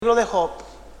Libro de Job,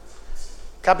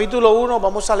 capítulo 1,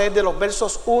 vamos a leer de los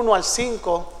versos 1 al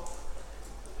 5.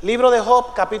 Libro de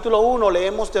Job, capítulo 1,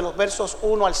 leemos de los versos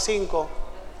 1 al 5.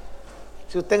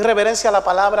 Si usted en reverencia a la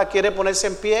palabra quiere ponerse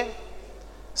en pie,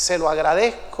 se lo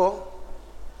agradezco.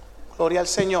 Gloria al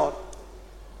Señor.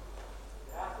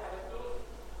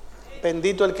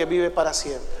 Bendito el que vive para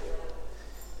siempre.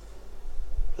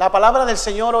 La palabra del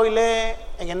Señor hoy lee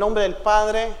en el nombre del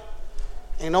Padre,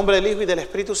 en el nombre del Hijo y del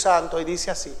Espíritu Santo, y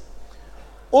dice así: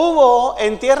 Hubo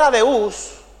en tierra de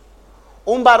Uz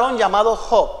un varón llamado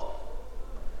Job,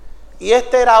 y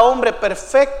este era hombre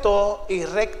perfecto y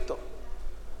recto,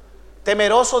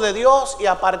 temeroso de Dios y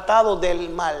apartado del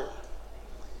mal.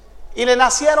 Y le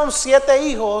nacieron 7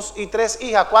 hijos y 3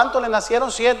 hijas. ¿Cuántos le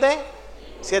nacieron?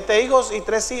 7 hijos y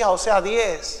 3 hijas, o sea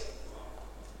 10.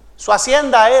 Su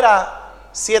hacienda era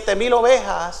 7,000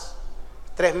 ovejas,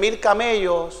 3,000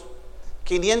 camellos,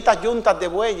 500 yuntas de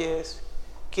bueyes,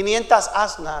 500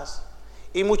 asnas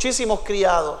y muchísimos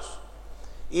criados.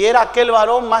 Y era aquel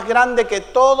varón más grande que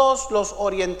todos los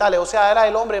orientales, o sea, era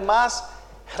el hombre más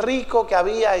rico que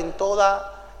había en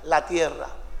toda la tierra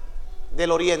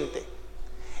del oriente.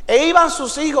 E iban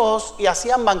sus hijos y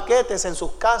hacían banquetes en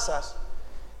sus casas,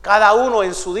 cada uno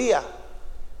en su día,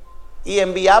 y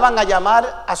enviaban a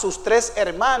llamar a sus 3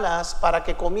 hermanas para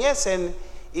que comiesen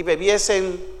y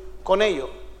bebiesen con ellos.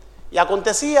 Y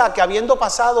acontecía que, habiendo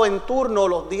pasado en turno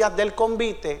los días del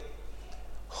convite,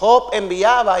 Job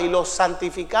enviaba y los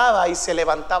santificaba, y se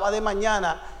levantaba de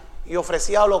mañana y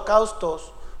ofrecía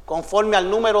holocaustos conforme al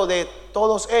número de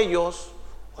todos ellos.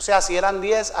 O sea, si eran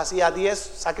 10, hacía 10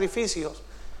 sacrificios.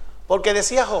 Porque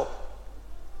decía Job: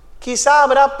 quizá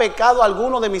habrá pecado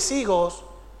alguno de mis hijos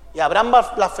y habrán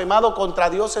blasfemado contra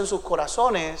Dios en sus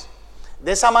corazones.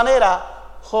 De esa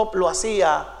manera Job lo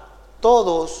hacía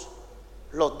todos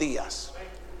los días.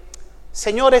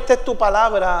 Señor, esta es tu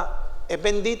palabra, es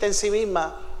bendita en sí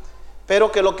misma.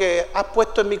 Espero que lo que has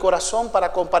puesto en mi corazón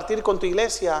para compartir con tu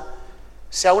iglesia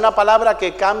sea una palabra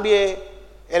que cambie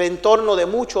el entorno de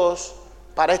muchos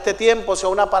para este tiempo, sea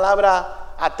una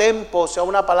palabra a tiempo, sea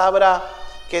una palabra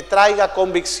que traiga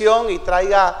convicción y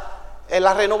traiga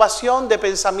la renovación de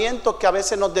pensamientos que a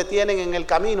veces nos detienen en el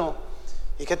camino,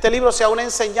 y que este libro sea una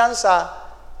enseñanza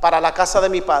para la casa de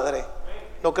mi Padre.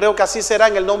 Lo creo que así será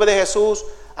en el nombre de Jesús.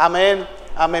 Amén,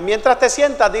 amén. Mientras te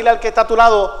sientas, dile al que está a tu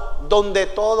lado: donde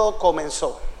todo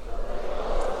comenzó.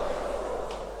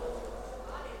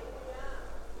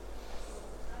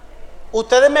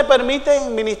 ¿Ustedes me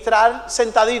permiten ministrar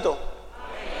sentadito?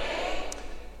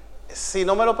 Si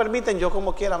no me lo permiten, yo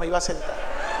como quiera me iba a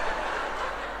sentar.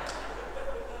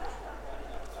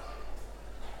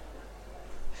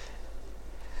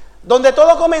 Donde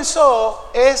todo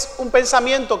comenzó es un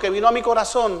pensamiento que vino a mi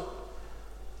corazón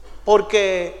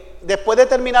porque después de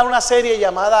terminar una serie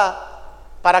llamada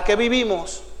 ¿Para qué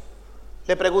vivimos?,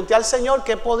 le pregunté al Señor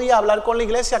qué podía hablar con la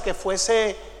iglesia que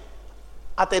fuese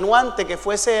atenuante, que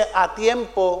fuese a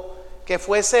tiempo, que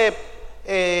fuese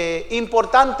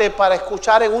importante para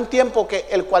escuchar en un tiempo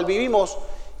el cual vivimos,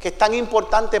 que es tan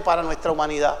importante para nuestra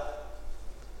humanidad.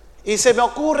 Y se me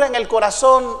ocurre en el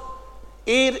corazón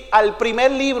ir al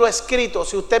primer libro escrito.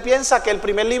 Si usted piensa que el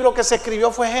primer libro que se escribió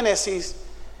fue Génesis,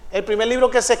 el primer libro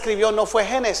que se escribió no fue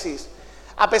Génesis.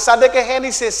 A pesar de que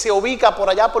Génesis se ubica por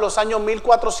allá por los años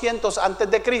 1400 antes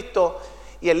de Cristo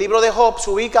y el libro de Job se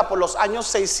ubica por los años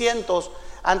 600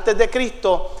 antes de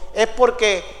Cristo, es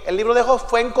porque el libro de Job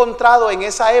fue encontrado en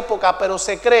esa época, pero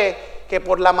se cree que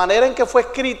por la manera en que fue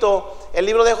escrito, el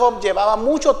libro de Job llevaba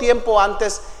mucho tiempo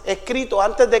antes escrito.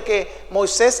 Antes de que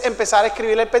Moisés empezara a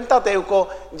escribir el Pentateuco,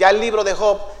 ya el libro de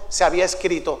Job se había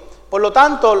escrito. Por lo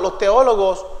tanto, los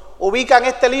teólogos ubican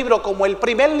este libro como el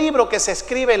primer libro que se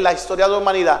escribe en la historia de la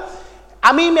humanidad.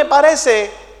 A mí me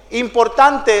parece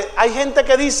importante. Hay gente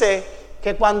que dice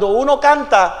que cuando uno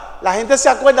canta, la gente se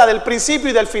acuerda del principio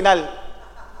y del final.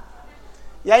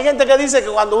 Y hay gente que dice que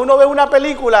cuando uno ve una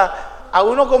película, a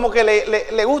uno como que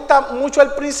le gusta mucho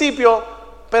el principio,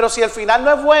 pero si el final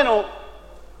no es bueno,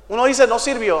 uno dice no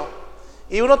sirvió.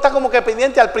 Y uno está como que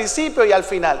pendiente al principio y al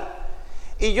final.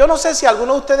 Y yo no sé si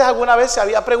alguno de ustedes alguna vez se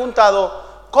había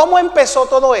preguntado ¿cómo empezó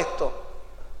todo esto?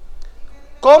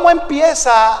 ¿Cómo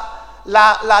empieza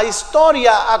la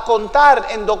historia a contar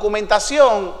en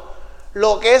documentación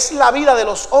lo que es la vida de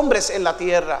los hombres en la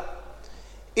tierra?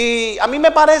 Y a mí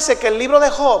me parece que el libro de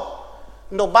Job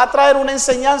nos va a traer una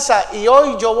enseñanza, y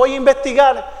hoy yo voy a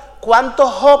investigar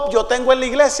cuántos Job yo tengo en la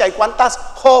iglesia y cuántas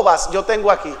Jobas yo tengo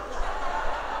aquí.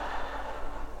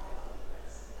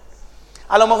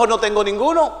 A lo mejor no tengo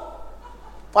ninguno,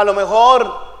 o a lo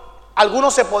mejor alguno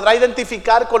se podrá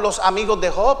identificar con los amigos de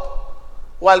Job,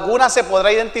 O alguna se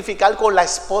podrá identificar con la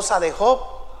esposa de Job.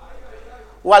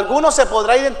 O alguno se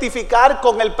podrá identificar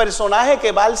con el personaje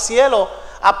que va al cielo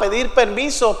a pedir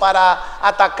permiso para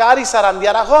atacar y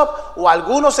zarandear a Job. O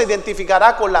alguno se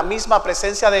identificará con la misma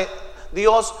presencia de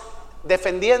Dios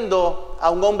defendiendo a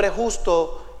un hombre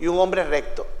justo y un hombre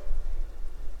recto.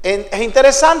 Es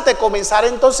interesante comenzar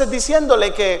entonces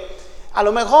diciéndole que a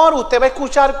lo mejor usted va a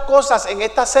escuchar cosas en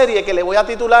esta serie que le voy a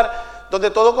titular Donde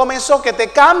todo comenzó, que te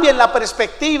cambien la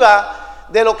perspectiva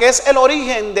de lo que es el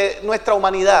origen de nuestra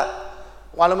humanidad.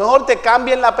 O a lo mejor te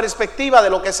cambien la perspectiva de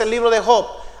lo que es el libro de Job.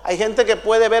 Hay gente que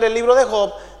puede ver el libro de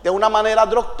Job de una manera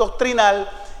doctrinal,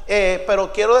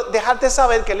 pero quiero dejarte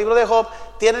saber que el libro de Job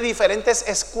tiene diferentes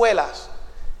escuelas.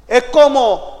 Es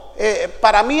como,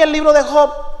 para mí el libro de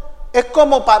Job es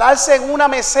como pararse en una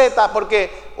meseta,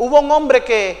 porque hubo un hombre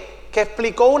que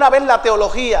explicó una vez la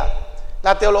teología.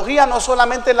 La teología no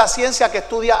solamente es la ciencia que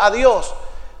estudia a Dios.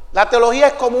 La teología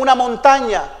es como una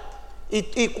montaña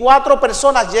y 4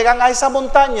 personas llegan a esa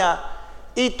montaña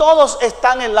y todos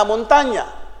están en la montaña,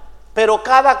 pero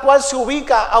cada cual se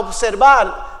ubica a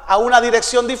observar a una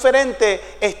dirección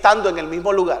diferente estando en el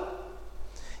mismo lugar.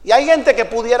 Y hay gente que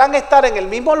pudieran estar en el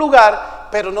mismo lugar,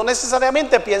 pero no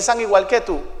necesariamente piensan igual que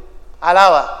tú.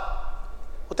 Alaba.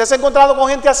 ¿Usted se ha encontrado con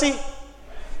gente así?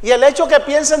 Y el hecho que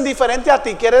piensen diferente a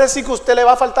ti, ¿quiere decir que a usted le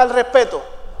va a faltar el respeto?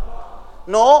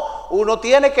 No, uno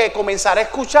tiene que comenzar a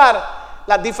escuchar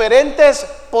las diferentes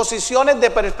posiciones de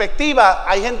perspectiva.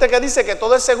 Hay gente que dice que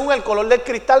todo es según el color del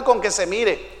cristal con que se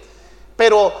mire.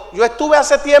 Pero yo estuve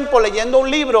hace tiempo leyendo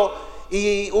un libro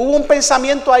y hubo un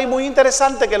pensamiento ahí muy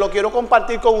interesante que lo quiero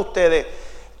compartir con ustedes.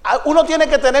 Uno tiene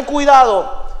que tener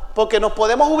cuidado porque nos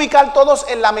podemos ubicar todos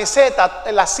en la meseta,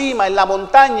 en la cima, en la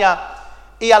montaña.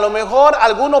 Y a lo mejor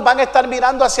algunos van a estar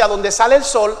mirando hacia donde sale el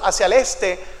sol, hacia el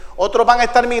este. Otros van a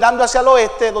estar mirando hacia el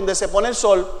oeste, donde se pone el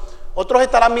sol. Otros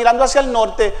estarán mirando hacia el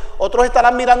norte. Otros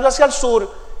estarán mirando hacia el sur.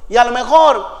 Y a lo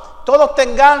mejor todos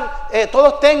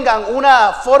tengan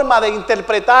una forma de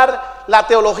interpretar la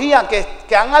teología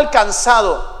que han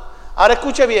alcanzado. Ahora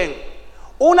escuche bien.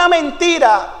 Una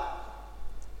mentira,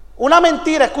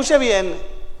 escuche bien,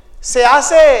 se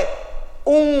hace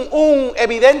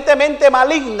evidentemente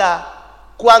maligna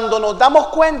cuando nos damos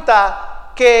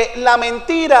cuenta que la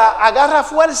mentira agarra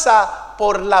fuerza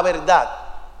por la verdad.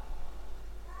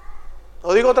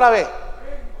 Lo digo otra vez.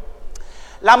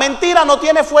 La mentira no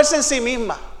tiene fuerza en sí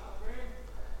misma.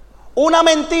 Una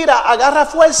mentira agarra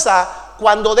fuerza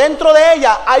cuando dentro de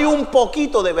ella hay un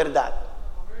poquito de verdad.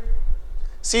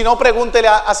 Si no, pregúntele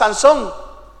a Sansón.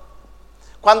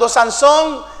 Cuando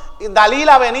Sansón,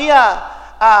 Dalila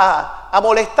venía a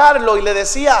molestarlo y le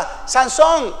decía: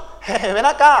 Sansón, ven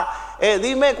acá,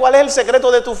 dime cuál es el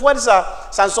secreto de tu fuerza.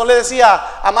 Sansón le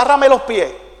decía: amárrame los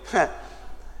pies.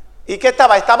 ¿Y qué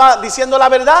estaba? ¿Estaba diciendo la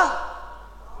verdad?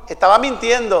 Estaba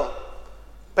mintiendo.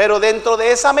 Pero dentro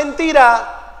de esa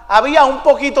mentira había un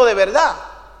poquito de verdad.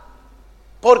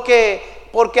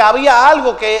 Porque había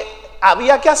algo que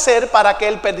había que hacer para que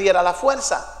él perdiera la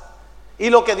fuerza. Y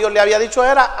lo que Dios le había dicho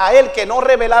era a él que no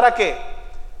revelara ¿qué?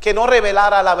 Que no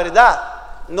revelara la verdad.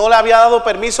 No le había dado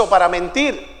permiso para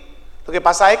mentir. Lo que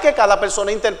pasa es que cada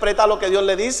persona interpreta lo que Dios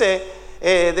le dice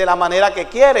de la manera que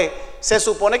quiere. Se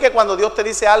supone que cuando Dios te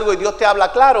dice algo y Dios te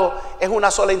habla claro, es una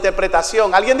sola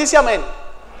interpretación. ¿Alguien dice amén?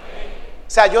 Amén. O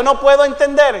sea, yo no puedo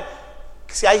entender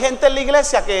si hay gente en la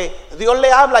iglesia que Dios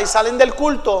le habla y salen del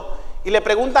culto y le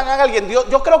preguntan a alguien: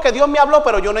 yo creo que Dios me habló,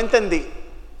 pero yo no entendí.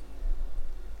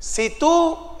 Si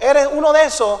tú eres uno de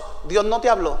esos, Dios no te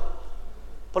habló.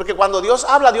 Porque cuando Dios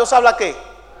habla ¿qué?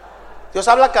 Dios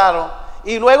habla claro.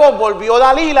 Y luego volvió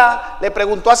Dalila, le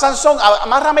preguntó a Sansón: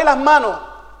 amárrame las manos.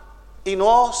 Y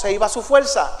no se iba su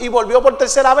fuerza. Y volvió por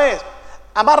tercera vez: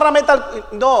 amárrame tal.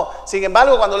 No, sin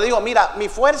embargo, cuando le digo: mira, mi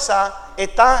fuerza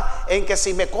está en que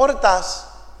si me cortas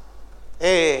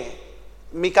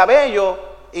mi cabello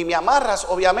y me amarras,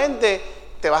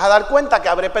 obviamente te vas a dar cuenta que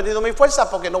habré perdido mi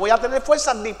fuerza, porque no voy a tener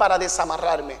fuerza ni para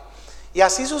desamarrarme. Y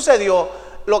así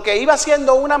sucedió. Lo que iba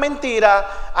siendo una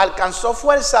mentira alcanzó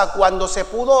fuerza cuando se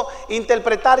pudo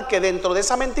interpretar que dentro de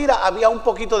esa mentira había un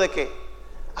poquito de ¿qué?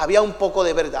 Había un poco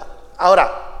de verdad.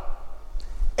 Ahora,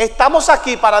 ¿estamos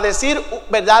aquí para decir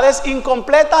verdades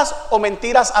incompletas o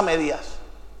mentiras a medias?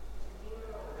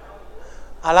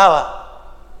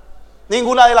 Alaba.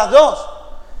 Ninguna de las dos.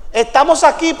 Estamos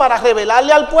aquí para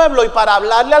revelarle al pueblo y para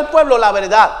hablarle al pueblo la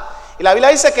verdad. Y la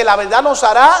Biblia dice que la verdad nos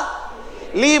hará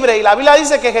libre. Y la Biblia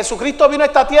dice que Jesucristo vino a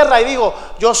esta tierra y dijo: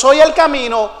 yo soy el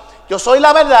camino, yo soy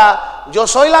la verdad, yo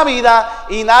soy la vida,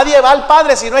 y nadie va al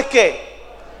Padre si no es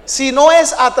 ¿qué? Si no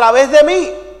es a través de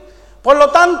mí. Por lo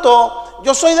tanto,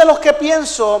 yo soy de los que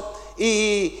pienso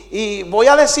y voy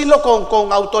a decirlo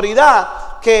con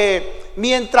autoridad, que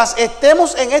mientras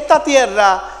estemos en esta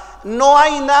tierra, no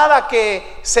hay nada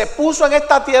que se puso en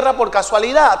esta tierra por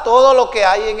casualidad. Todo lo que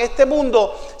hay en este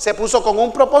mundo se puso con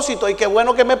un propósito. Y qué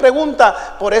bueno que me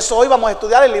pregunta. Por eso hoy vamos a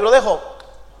estudiar el libro de Job.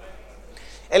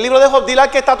 El libro de Job, dile al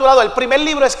que está a tu lado, el primer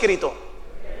libro escrito.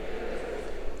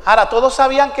 Ahora, todos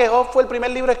sabían que Job fue el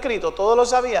primer libro escrito. Todos lo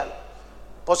sabían.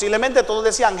 Posiblemente todos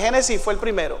decían Génesis fue el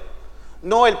primero.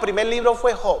 No, el primer libro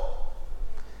fue Job.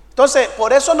 Entonces,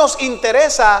 por eso nos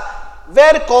interesa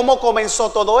ver cómo comenzó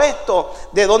todo esto,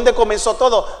 de dónde comenzó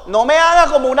todo. No me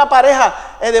haga como una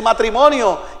pareja de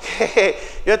matrimonio.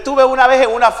 Yo estuve una vez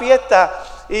en una fiesta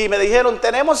y me dijeron,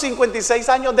 tenemos 56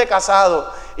 años de casado.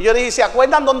 Y yo dije, ¿se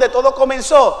acuerdan dónde todo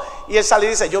comenzó? Y él salió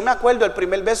y dice, yo me acuerdo, el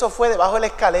primer beso fue debajo de la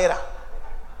escalera.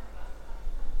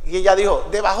 Y ella dijo,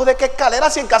 ¿debajo de qué escalera?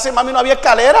 Si en casa de mami no había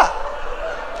escalera.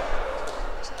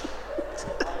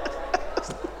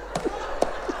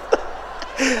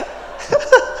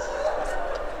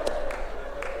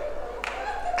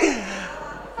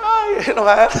 Ay,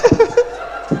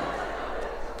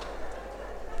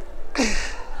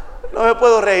 no me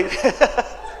puedo reír.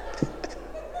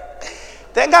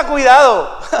 Tenga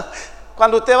cuidado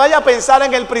cuando usted vaya a pensar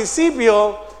en el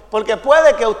principio, porque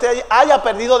puede que usted haya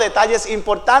perdido detalles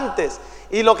importantes.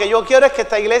 Y lo que yo quiero es que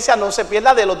esta iglesia no se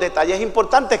pierda de los detalles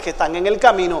importantes que están en el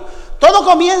camino. Todo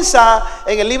comienza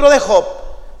en el libro de Job.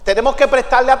 Tenemos que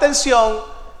prestarle atención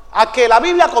a que la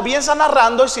Biblia comienza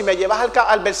narrando, y si me llevas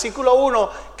al versículo 1,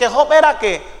 que Job era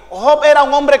 ¿qué? Job era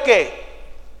un hombre ¿qué?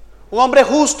 Un hombre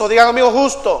justo, digan conmigo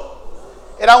justo.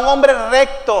 Era un hombre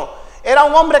recto. Era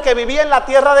un hombre que vivía en la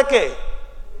tierra de ¿qué?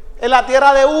 En la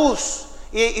tierra de Uz.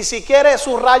 Y si quiere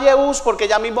subraye Uz, porque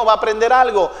ya mismo va a aprender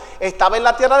algo. Estaba en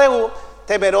la tierra de Uz,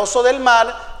 temeroso del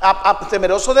mal,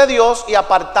 temeroso de Dios y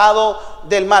apartado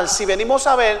del mal. Si venimos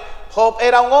a ver, Job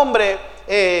era un hombre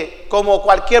como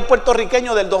cualquier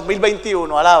puertorriqueño del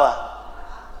 2021, alaba.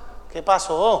 ¿Qué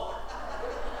pasó?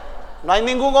 No hay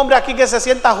ningún hombre aquí que se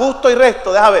sienta justo y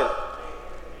recto, deja ver.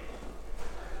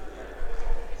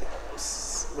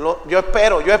 Yo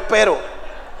espero.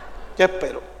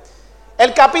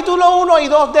 El capítulo 1 y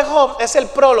 2 de Job es el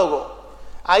prólogo.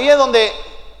 Ahí es donde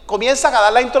comienzan a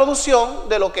dar la introducción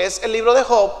de lo que es el libro de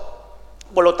Job.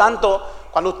 Por lo tanto,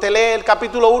 cuando usted lee el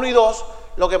capítulo 1 y 2,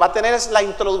 lo que va a tener es la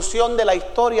introducción de la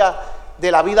historia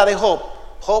de la vida de Job.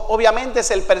 Job obviamente es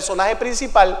el personaje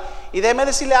principal. Y déjeme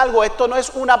decirle algo, esto no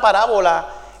es una parábola,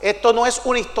 esto no es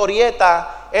una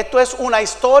historieta, esto es una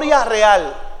historia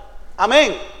real.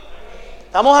 Amén.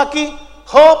 ¿Estamos aquí?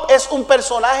 Job es un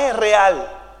personaje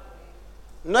real.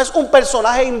 No es un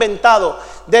personaje inventado.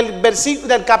 Del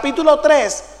capítulo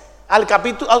 3 al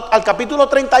capítulo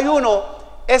 31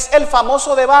 es el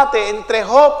famoso debate entre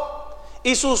Job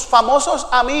y sus famosos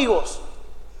amigos.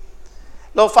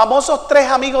 Los famosos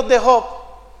 3 amigos de Job,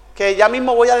 que ya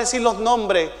mismo voy a decir los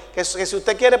nombres, que si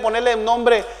usted quiere ponerle el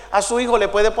nombre a su hijo, le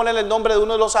puede poner el nombre de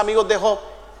uno de los amigos de Job.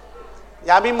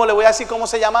 Ya mismo le voy a decir cómo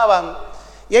se llamaban.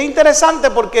 Y es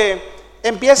interesante porque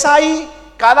empieza ahí.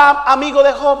 Cada amigo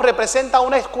de Job representa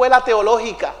una escuela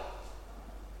teológica.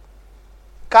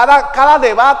 Cada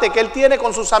debate que él tiene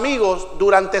con sus amigos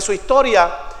durante su historia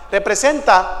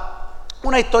representa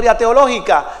una historia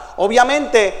teológica.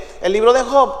 Obviamente, el libro de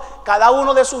Job, cada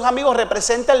uno de sus amigos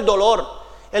representa el dolor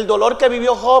que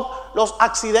vivió Job, los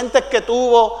accidentes que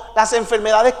tuvo, las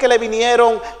enfermedades que le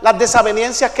vinieron, las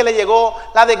desavenencias que le llegó,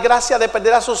 la desgracia de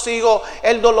perder a sus hijos,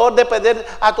 el dolor de perder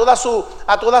a todas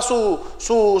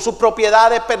sus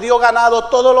propiedades, perdió ganado.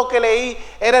 Todo lo que leí,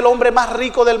 era el hombre más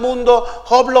rico del mundo.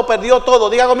 Job lo perdió todo.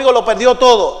 Diga conmigo, lo perdió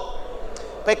todo.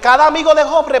 Pues cada amigo de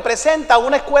Job representa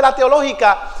una escuela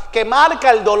teológica que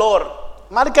marca el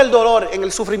dolor en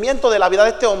el sufrimiento de la vida de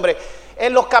este hombre.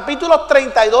 En los capítulos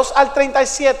 32 al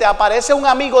 37 aparece un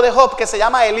amigo de Job que se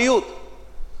llama Eliud.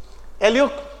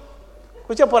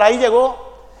 Escucha, por ahí llegó.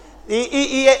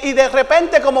 Y de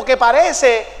repente como que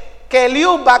parece que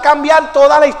Eliud va a cambiar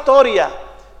toda la historia.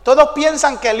 Todos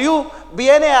piensan que Eliud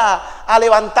viene a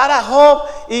levantar a Job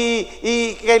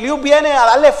y que Eliud viene a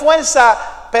darle fuerza.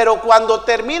 Pero cuando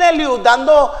termina Eliud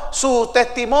dando su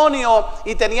testimonio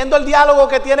y teniendo el diálogo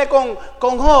que tiene con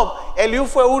Job, Eliud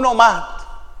fue uno más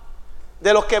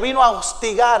de los que vino a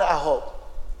hostigar a Job.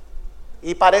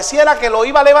 Y pareciera que lo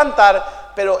iba a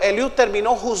levantar, pero Eliud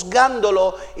terminó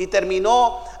juzgándolo y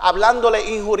terminó hablándole,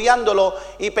 injuriándolo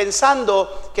y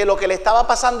pensando que lo que le estaba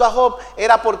pasando a Job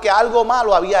era porque algo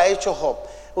malo había hecho Job.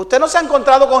 ¿Usted no se ha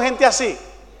encontrado con gente así?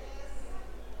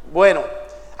 Bueno,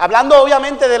 hablando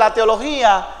obviamente de la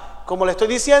teología, como le estoy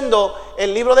diciendo,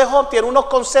 el libro de Job tiene unos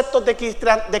conceptos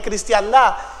de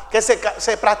cristiandad que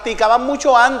se practicaban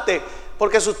mucho antes,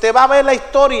 porque si usted va a ver la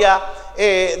historia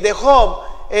de Job,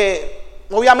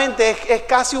 obviamente es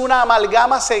casi una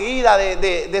amalgama seguida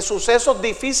de sucesos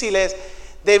difíciles,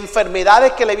 de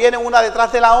enfermedades que le vienen una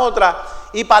detrás de la otra,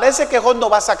 y parece que Job no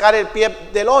va a sacar el pie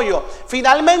del hoyo.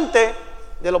 Finalmente,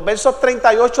 de los versos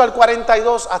 38 al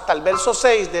 42 hasta el verso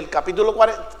 6 del capítulo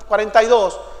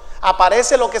 42,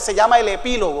 aparece lo que se llama el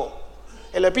epílogo.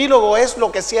 El epílogo es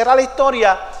lo que cierra la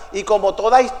historia, y como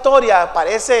toda historia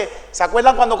parece, ¿se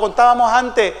acuerdan cuando contábamos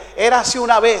antes? Era así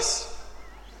una vez.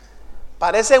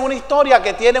 Parece una historia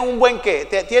que tiene un buen ¿qué?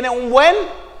 Tiene un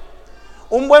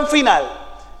buen final.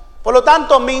 Por lo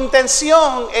tanto, mi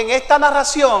intención en esta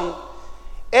narración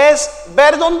es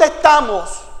ver dónde estamos,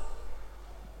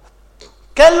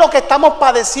 qué es lo que estamos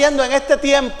padeciendo en este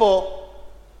tiempo,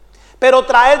 pero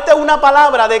traerte una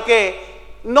palabra de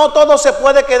que no todo se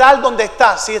puede quedar donde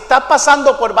está. Si estás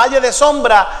pasando por valle de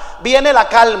sombra, viene la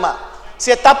calma.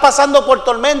 Si estás pasando por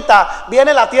tormenta,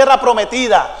 viene la tierra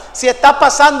prometida. Si estás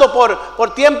pasando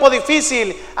por tiempo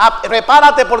difícil,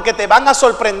 prepárate porque te van a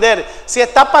sorprender. Si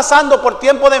estás pasando por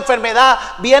tiempo de enfermedad,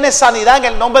 viene sanidad en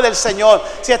el nombre del Señor.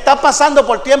 Si estás pasando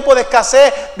por tiempo de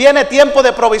escasez, viene tiempo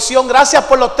de provisión. Gracias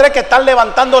por los 3 que están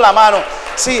levantando la mano.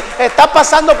 Si estás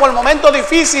pasando por momentos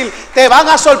difíciles, te van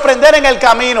a sorprender en el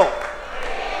camino.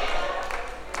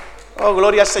 Oh,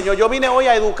 gloria al Señor. Yo vine hoy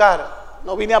a educar,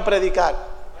 no vine a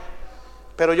predicar.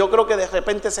 Pero yo creo que de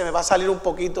repente se me va a salir un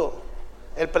poquito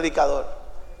el predicador.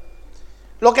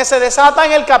 Lo que se desata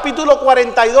en el capítulo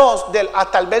 42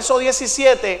 hasta el verso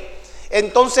 17,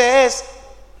 entonces es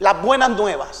las buenas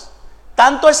nuevas.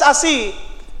 Tanto es así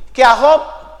que a Job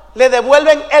le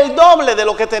devuelven el doble de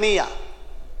lo que tenía.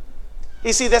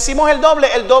 Y si decimos el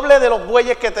doble de los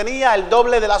bueyes que tenía, el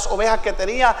doble de las ovejas que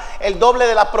tenía, el doble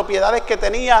de las propiedades que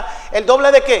tenía, ¿el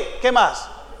doble de qué? ¿Qué más?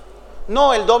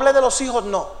 No, el doble de los hijos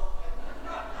no.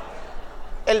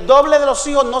 El doble de los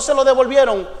hijos no se lo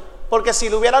devolvieron, porque si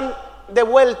le hubieran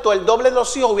devuelto el doble de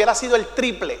los hijos hubiera sido el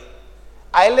triple.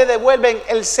 A él le devuelven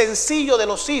el sencillo de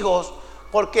los hijos,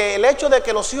 porque el hecho de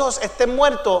que los hijos estén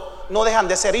muertos no dejan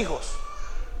de ser hijos.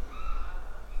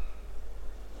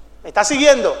 ¿Me está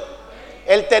siguiendo?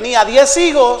 Él tenía 10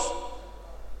 hijos,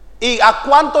 ¿y a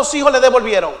cuántos hijos le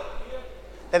devolvieron?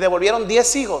 Le devolvieron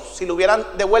 10 hijos. Si le hubieran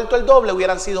devuelto el doble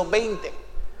hubieran sido 20.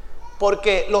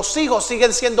 Porque los hijos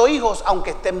siguen siendo hijos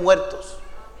aunque estén muertos.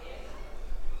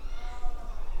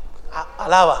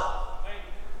 Alaba.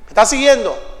 ¿Me está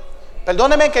siguiendo?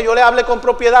 Perdóneme que yo le hable con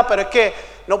propiedad, pero es que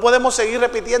no podemos seguir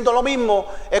repitiendo lo mismo.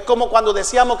 Es como cuando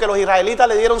decíamos que los israelitas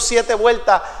le dieron 7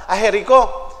 vueltas a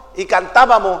Jericó y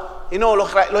cantábamos. Y no, los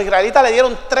israelitas le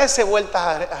dieron 13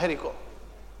 vueltas a Jericó.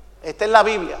 Está en la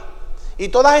Biblia. Y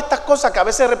todas estas cosas que a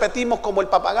veces repetimos como el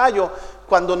papagayo,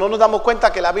 cuando no nos damos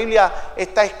cuenta que la Biblia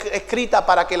está escrita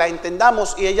para que la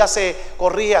entendamos y ella se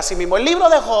corrige a sí mismo. El libro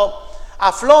de Job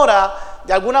aflora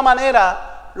de alguna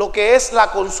manera lo que es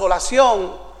la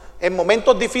consolación en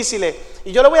momentos difíciles.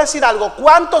 Y yo le voy a decir algo: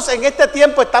 ¿cuántos en este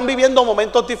tiempo están viviendo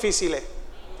momentos difíciles?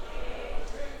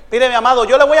 Mire, mi amado,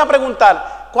 yo le voy a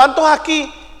preguntar, ¿cuántos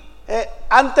aquí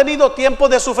han tenido tiempos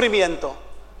de sufrimiento?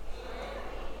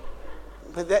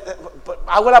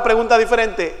 Hago la pregunta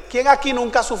diferente: ¿quién aquí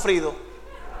nunca ha sufrido?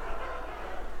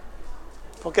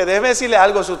 Porque déjeme decirle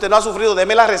algo: si usted no ha sufrido,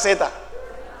 déme la receta.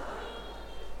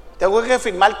 Tengo que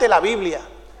firmarte la Biblia,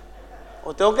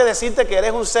 o tengo que decirte que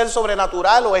eres un ser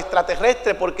sobrenatural o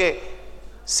extraterrestre, porque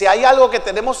si hay algo que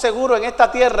tenemos seguro en esta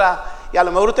tierra, y a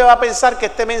lo mejor usted va a pensar que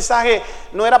este mensaje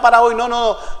no era para hoy.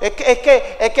 No, es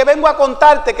que vengo a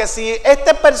contarte que si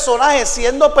este personaje,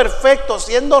 siendo perfecto,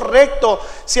 siendo recto,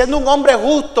 siendo un hombre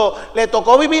justo, le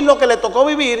tocó vivir lo que le tocó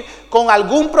vivir, con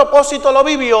algún propósito lo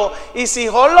vivió. Y si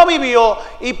Job lo vivió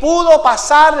y pudo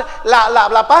pasar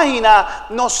la página,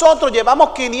 nosotros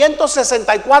llevamos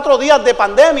 564 días de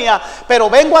pandemia. Pero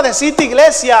vengo a decirte,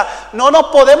 iglesia, no nos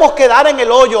podemos quedar en el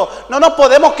hoyo, no nos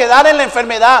podemos quedar en la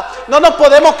enfermedad, no nos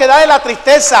podemos quedar en la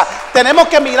tristeza. Tenemos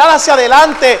que mirar hacia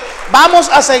adelante. Vamos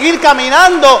a seguir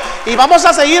caminando y vamos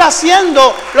a seguir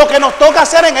haciendo lo que nos toca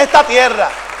hacer en esta tierra.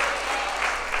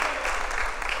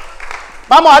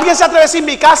 Vamos, alguien se atreve a decir: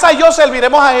 mi casa y yo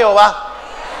serviremos a Jehová.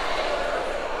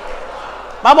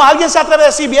 Vamos, alguien se atreve a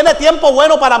decir: viene tiempo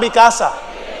bueno para mi casa.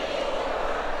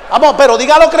 Vamos, pero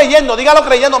dígalo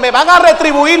creyendo, me van a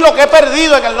retribuir lo que he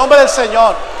perdido en el nombre del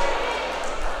Señor.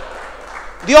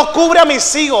 Dios cubre a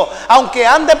mis hijos, aunque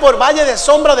ande por valle de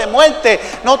sombra de muerte,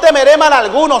 no temeré mal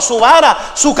alguno. Su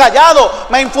vara, su callado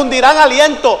me infundirán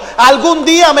aliento. Algún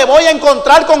día me voy a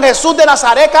encontrar con Jesús de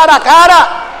Nazaret cara a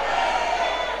cara.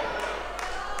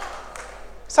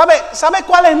 ¿Sabe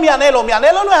cuál es mi anhelo? Mi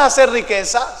anhelo no es hacer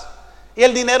riquezas, y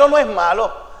el dinero no es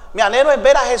malo. Mi anhelo es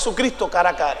ver a Jesucristo cara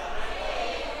a cara.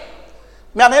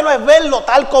 Mi anhelo es verlo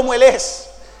tal como Él es.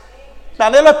 Mi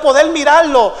anhelo es poder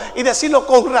mirarlo y decirlo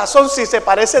con razón si se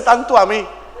parece tanto a mí.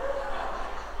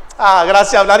 Ah,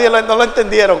 gracias, nadie no lo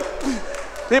entendieron.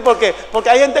 Sí, porque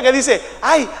hay gente que dice,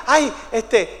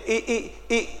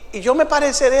 y yo me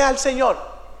pareceré al Señor.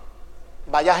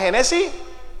 Vaya a Génesis.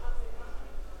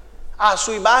 A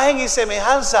su imagen y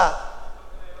semejanza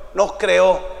nos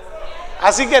creó.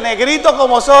 Así que negrito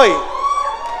como soy,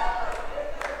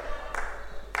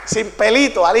 sin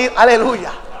pelito,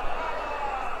 aleluya.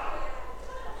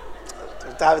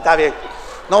 Está bien.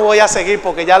 No voy a seguir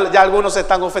porque ya algunos se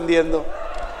están ofendiendo.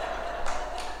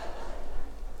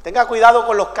 Tenga cuidado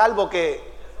con los calvos,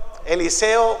 que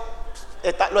Eliseo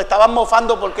lo estaban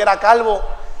mofando porque era calvo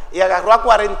y agarró a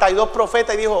 42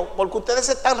 profetas y dijo, porque ustedes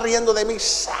se están riendo de mí.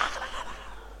 ¿Ustedes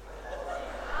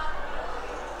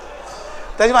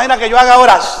se imaginan que yo haga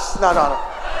ahora?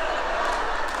 No.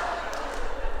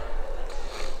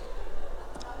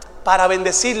 Para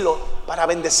bendecirlo.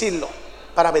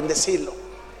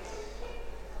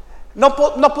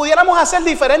 Nos pudiéramos hacer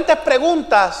diferentes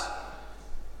preguntas.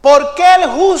 ¿Por qué el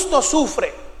justo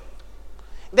sufre?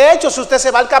 De hecho, si usted se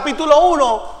va al capítulo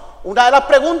 1, una de las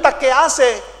preguntas que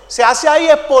se hace ahí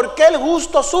es ¿por qué el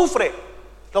justo sufre?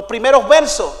 Los primeros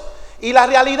versos. Y la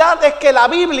realidad es que la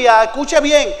Biblia, escuche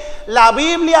bien, la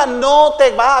Biblia no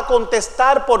te va a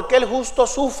contestar por qué el justo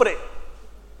sufre.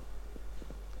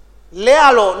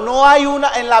 Léalo,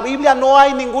 en la Biblia no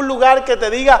hay ningún lugar que te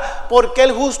diga por qué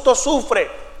el justo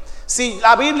sufre. Si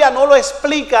la Biblia no lo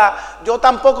explica, yo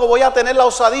tampoco voy a tener la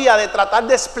osadía de tratar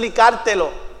de explicártelo.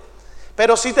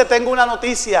 Pero sí te tengo una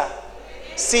noticia.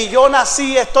 Si yo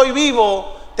nací y estoy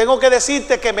vivo, tengo que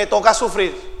decirte que me toca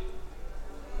sufrir.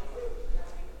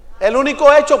 El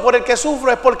único hecho por el que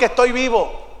sufro es porque estoy vivo.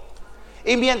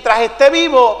 Y mientras esté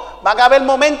vivo, van a haber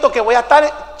momentos que voy a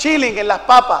estar chilling en las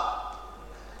papas.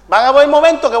 Van a haber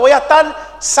momentos que voy a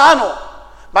estar sano.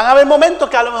 Van a haber momentos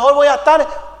que a lo mejor voy a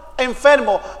estar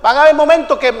enfermo. Van a haber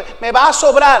momentos que me va a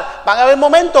sobrar. Van a haber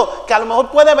momentos que a lo mejor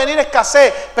puede venir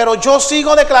escasez. Pero yo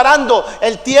sigo declarando,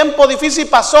 el tiempo difícil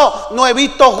pasó. No he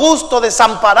visto justo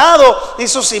desamparado ni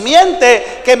su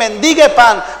simiente que mendigue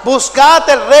pan. Buscad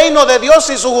el reino de Dios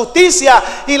y su justicia,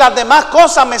 y las demás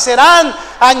cosas me serán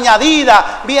añadidas.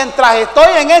 Mientras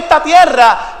estoy en esta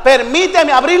tierra,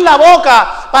 permíteme abrir la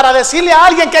boca para decirle a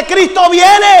alguien que Cristo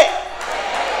viene.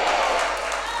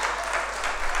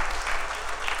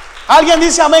 ¿Alguien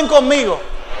dice amén conmigo?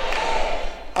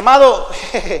 Amado,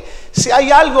 si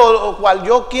hay algo lo cual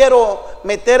yo quiero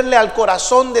meterle al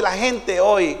corazón de la gente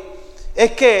hoy,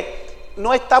 es que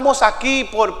no estamos aquí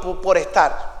por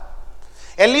estar.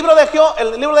 El libro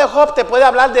de Job te puede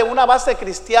hablar de una base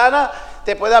cristiana,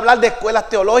 te puede hablar de escuelas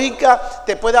teológicas,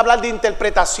 te puede hablar de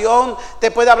interpretación, te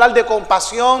puede hablar de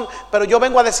compasión, pero yo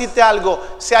vengo a decirte algo.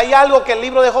 Si hay algo que el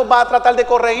libro de Job va a tratar de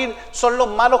corregir, son los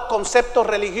malos conceptos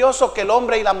religiosos que el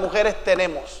hombre y las mujeres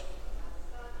tenemos.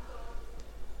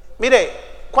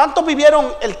 Mire, ¿cuántos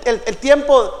vivieron el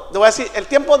tiempo, le voy a decir, el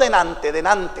tiempo de Nante?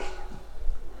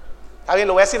 Está bien,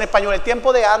 lo voy a decir en español, el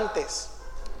tiempo de antes.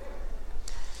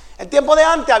 El tiempo de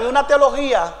antes había una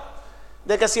teología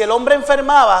de que si el hombre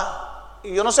enfermaba,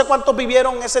 y yo no sé cuántos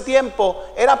vivieron en ese tiempo,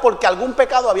 era porque algún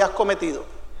pecado habías cometido.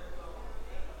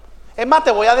 Es más, te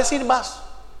voy a decir más.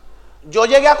 Yo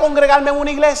llegué a congregarme en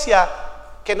una iglesia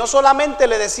que no solamente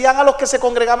le decían a los que se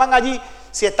congregaban allí,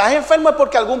 si estás enfermo es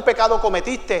porque algún pecado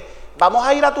cometiste, vamos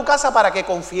a ir a tu casa para que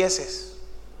confieses.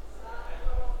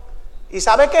 ¿Y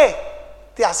sabe qué?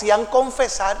 Te hacían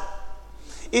confesar.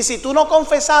 Y si tú no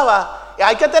confesabas,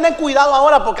 hay que tener cuidado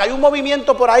ahora porque hay un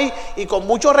movimiento por ahí, y con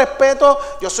mucho respeto,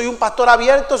 yo soy un pastor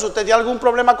abierto, si usted tiene algún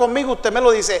problema conmigo, usted me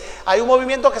lo dice. Hay un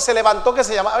movimiento que se levantó que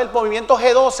se llamaba el movimiento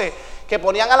G12, que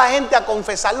ponían a la gente a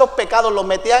confesar los pecados, los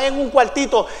metían en un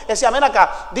cuartito, decían, ven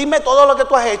acá, dime todo lo que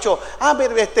tú has hecho.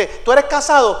 Pero tú eres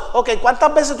casado, ok,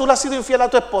 ¿cuántas veces tú le has sido infiel a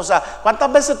tu esposa? ¿Cuántas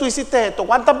veces tú hiciste esto?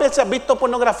 ¿Cuántas veces has visto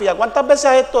pornografía? ¿Cuántas veces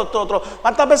has esto otro?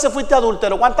 ¿Cuántas veces fuiste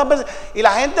adúltero? ¿Cuántas veces? Y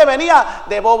la gente venía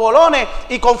de bobolones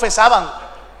y confesaban.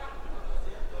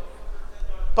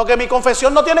 Porque mi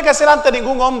confesión no tiene que ser ante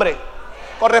ningún hombre,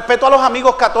 con respeto a los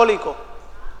amigos católicos.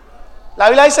 La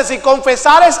Biblia dice, si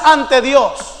confesares ante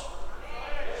Dios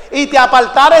y te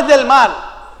apartares del mal,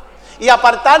 y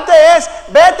apartarte es,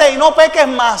 vete y no peques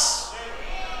más.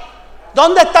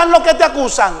 ¿Dónde están los que te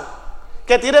acusan?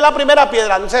 Que tire la primera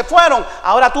piedra. Se fueron,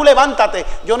 ahora tú levántate,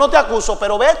 yo no te acuso,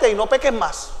 pero vete y no peques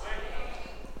más.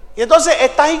 Y entonces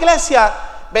estas iglesias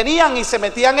venían y se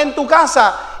metían en tu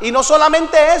casa, y no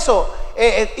solamente eso,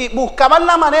 y buscaban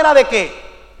la manera de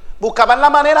 ¿qué? Buscaban la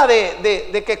manera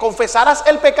de que confesaras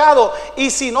el pecado,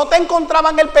 y si no te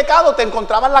encontraban el pecado, te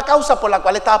encontraban la causa por la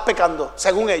cual estabas pecando,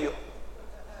 según ellos.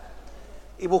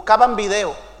 Y buscaban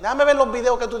videos. Déjame ver los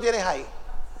videos que tú tienes ahí.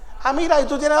 Ah, mira, y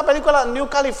tú tienes la película New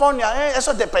California,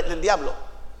 eso es del diablo.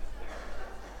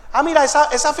 Ah, mira,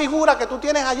 esa figura que tú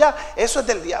tienes allá, eso es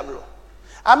del diablo.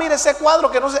 Ah, mira, ese cuadro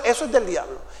que no sé, eso es del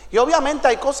diablo. Y obviamente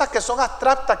hay cosas que son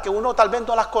abstractas que uno tal vez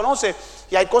no las conoce,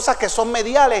 y hay cosas que son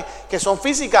mediales, que son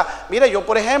físicas. Mire, yo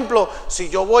por ejemplo, si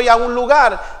yo voy a un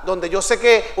lugar donde yo sé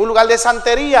que un lugar de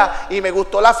santería y me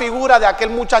gustó la figura de aquel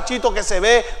muchachito que se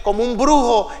ve como un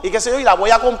brujo y qué sé yo, y la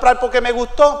voy a comprar porque me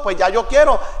gustó, pues ya yo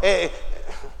quiero,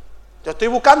 yo estoy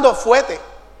buscando fuete.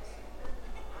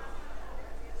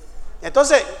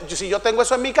 Entonces, si yo tengo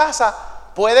eso en mi casa,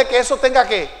 puede que eso tenga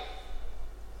que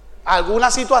alguna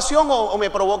situación o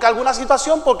me provoca alguna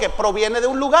situación, porque proviene de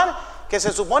un lugar que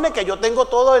se supone que yo tengo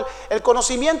todo el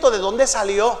conocimiento de dónde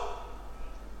salió.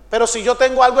 Pero si yo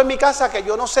tengo algo en mi casa que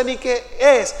yo no sé ni qué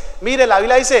es, mire, la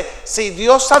Biblia dice, si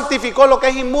Dios santificó lo que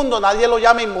es inmundo, nadie lo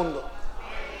llama inmundo.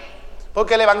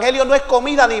 Porque el evangelio no es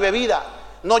comida ni bebida.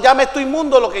 No llames tú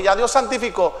inmundo lo que ya Dios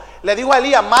santificó. Le dijo a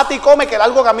Elías, mata y come, que el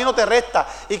largo camino te resta.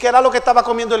 ¿Y qué era lo que estaba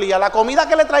comiendo Elías? La comida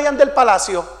que le traían del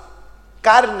palacio,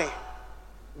 carne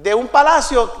de un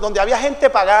palacio donde había gente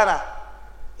pagana,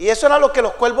 y eso era lo que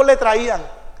los cuervos le traían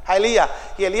a Elías.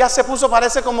 Y Elías se puso,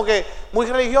 parece como que muy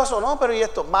religioso. No, pero ¿y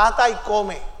esto? Mata y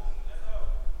come.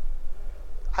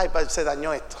 Ay, se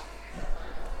dañó esto.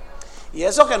 Y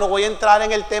eso que no voy a entrar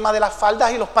en el tema de las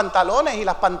faldas y los pantalones y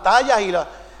las pantallas y la...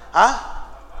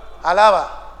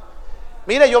 Alaba.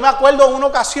 Mire, yo me acuerdo en una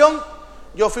ocasión,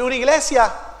 yo fui a una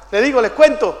iglesia, les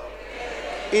cuento,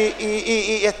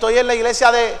 y estoy en la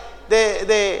iglesia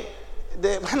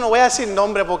no voy a decir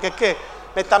nombre porque es que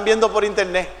me están viendo por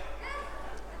internet.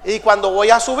 Y cuando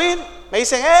voy a subir, me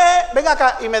dicen, ven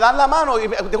acá, y me dan la mano, y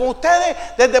con ustedes,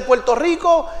 desde Puerto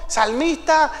Rico,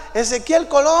 salmista, Ezequiel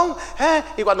Colón,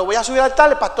 y cuando voy a subir al altar,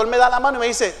 el pastor me da la mano y me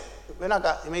dice, ven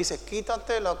acá, y me dice,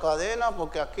 quítate la cadena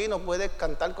porque aquí no puedes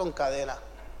cantar con cadena.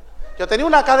 Yo tenía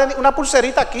una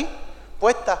pulserita aquí,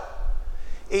 puesta,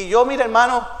 y yo, mire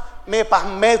hermano, me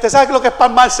pasmé. ¿Usted sabe lo que es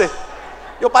pasmarse?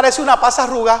 Yo parecía una pasa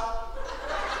arrugada.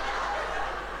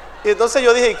 Y entonces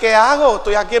yo dije, ¿qué hago?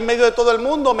 Estoy aquí en medio de todo el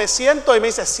mundo, me siento, y me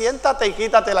dice, siéntate y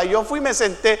quítatela. Y yo fui y me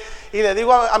senté, y le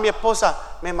digo a mi esposa,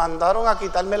 me mandaron a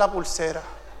quitarme la pulsera.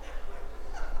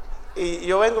 Y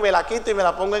yo vengo, me la quito y me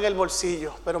la pongo en el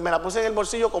bolsillo. Pero me la puse en el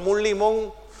bolsillo como un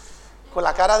limón, con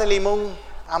la cara de limón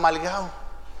amargado.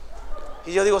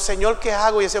 Y yo digo, Señor, ¿qué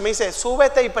hago? Y el Señor me dice,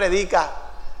 súbete y predica.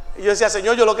 Y yo decía,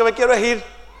 Señor, yo lo que me quiero es ir.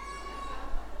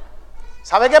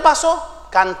 ¿Sabe qué pasó?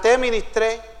 Canté,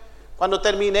 ministré. Cuando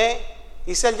terminé,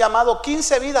 hice el llamado,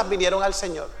 15 vidas vinieron al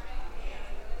Señor.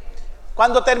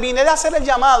 Cuando terminé de hacer el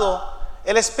llamado,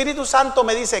 el Espíritu Santo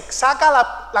me dice,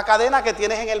 saca la cadena que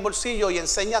tienes en el bolsillo y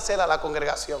enséñasela a la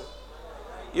congregación.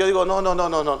 Y yo digo, no.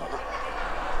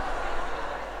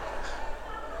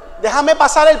 Déjame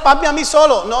pasar el pan a mí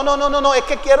solo. No, es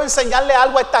que quiero enseñarle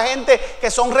algo a esta gente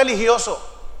que son religiosos.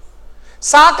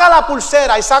 Saca la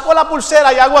pulsera, y saco la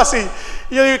pulsera y hago así.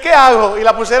 Y yo digo, ¿qué hago? Y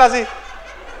la pulsera así.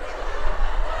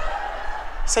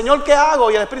 Señor, ¿qué hago?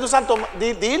 Y el Espíritu Santo,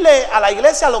 dile a la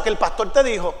iglesia lo que el pastor te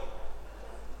dijo.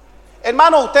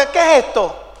 Hermano, ¿usted qué es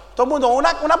esto? Todo el mundo,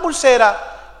 una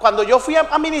pulsera. Cuando yo fui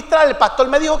a ministrar, el pastor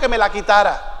me dijo que me la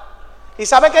quitara. ¿Y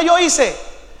sabe qué yo hice?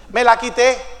 Me la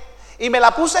quité y me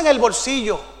la puse en el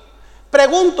bolsillo.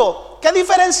 Pregunto, ¿qué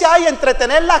diferencia hay entre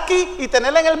tenerla aquí y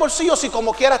tenerla en el bolsillo si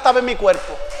como quiera estaba en mi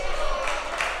cuerpo?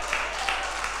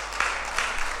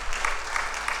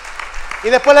 Y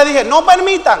después le dije, no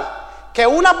permitan que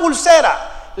una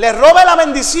pulsera le robe la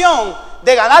bendición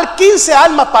de ganar 15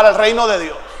 almas para el reino de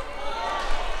Dios.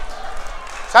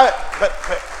 ¿Sabe?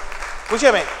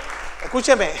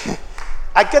 Escúcheme.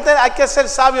 Hay que ser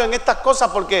sabio en estas cosas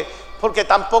porque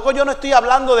tampoco yo no estoy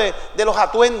hablando de los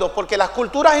atuendos, porque las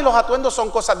culturas y los atuendos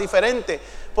son cosas diferentes.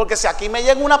 Porque si aquí me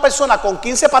llega una persona con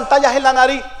 15 pantallas en la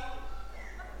nariz,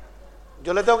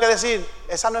 yo le tengo que decir,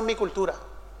 esa no es mi cultura.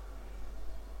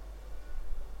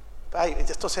 Ay,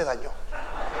 esto se dañó.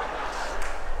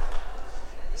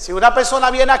 Si una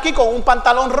persona viene aquí con un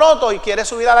pantalón roto y quiere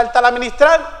subir al altar a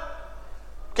ministrar,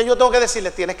 ¿qué yo tengo que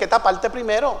decirle? Tienes que taparte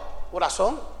primero,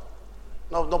 corazón.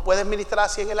 No puedes ministrar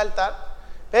así en el altar.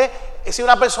 Si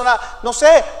una persona, no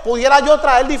sé, pudiera yo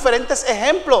traer diferentes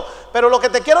ejemplos, pero lo que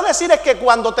te quiero decir es que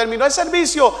cuando terminó el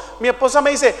servicio, mi esposa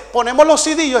me dice, ponemos los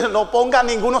CD. Yo no ponga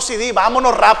ninguno CD,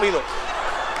 vámonos rápido.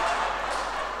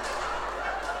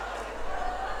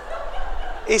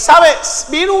 Y sabe,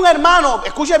 vino un hermano,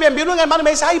 escuche bien, vino un hermano y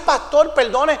me dice: ay, pastor,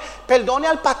 perdone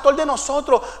al pastor de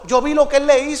nosotros. Yo vi lo que él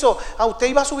le hizo. A usted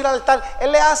iba a subir al altar.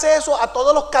 Él le hace eso a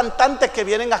todos los cantantes que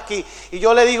vienen aquí. Y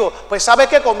yo le digo: pues sabe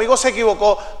que conmigo se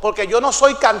equivocó, porque yo no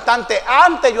soy cantante.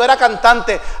 Antes yo era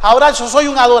cantante, ahora yo soy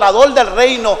un adorador del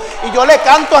reino. Y yo le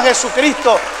canto a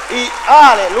Jesucristo. Y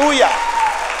aleluya.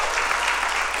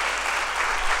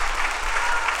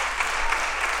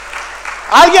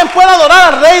 Alguien puede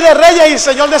adorar al Rey de Reyes y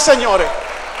Señor de Señores.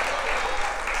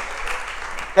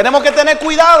 Tenemos que tener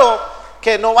cuidado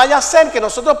que no vaya a ser que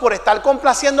nosotros, por estar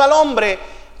complaciendo al hombre,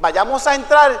 vayamos a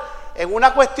entrar en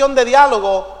una cuestión de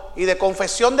diálogo y de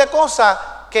confesión de cosas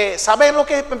que, ¿saben lo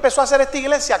que empezó a hacer esta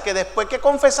iglesia? Que después que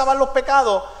confesaban los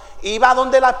pecados, iba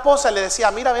donde la esposa y le decía: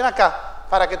 mira, ven acá,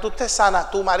 para que tú estés sana,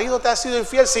 tu marido te ha sido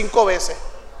infiel 5 veces.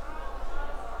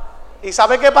 ¿Y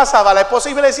sabe qué pasaba? La esposa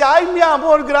iba y le decía: ay, mi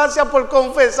amor, gracias por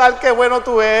confesar, qué bueno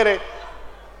tú eres,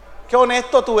 qué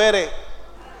honesto tú eres.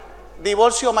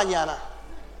 Divorcio mañana.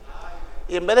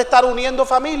 Y en vez de estar uniendo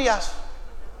familias,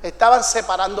 estaban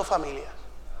separando familias.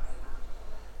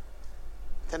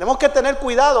 Tenemos que tener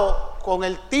cuidado con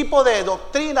el tipo de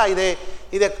doctrina y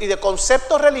de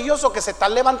conceptos religiosos que se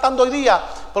están levantando hoy día,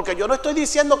 porque yo no estoy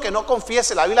diciendo que no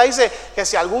confiese. La Biblia dice que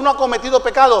si alguno ha cometido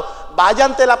pecado, vaya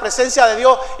ante la presencia de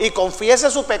Dios y confiese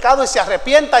su pecado y se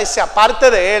arrepienta y se aparte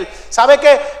de él. ¿Sabe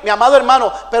qué, mi amado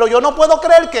hermano? Pero yo no puedo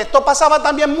creer que esto pasaba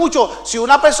también mucho. Si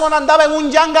una persona andaba en un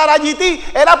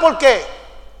yangarayití, ¿era por qué?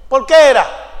 ¿Por qué era?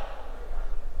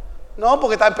 No,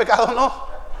 porque está en pecado,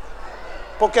 no.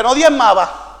 Porque no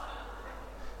diezmaba.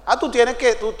 Tú tienes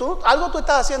que, algo tú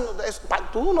estás haciendo.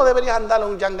 Tú no deberías andar en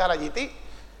un yangarayití.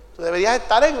 Tú deberías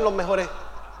estar en los mejores.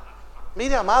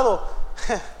 Mire, amado,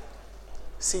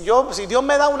 si Dios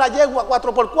me da una yegua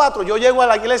 4x4, yo llego a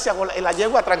la iglesia con la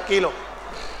yegua tranquilo.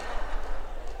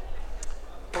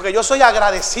 Porque yo soy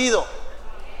agradecido.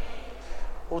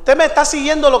 Usted me está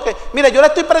siguiendo lo que... Mire, yo le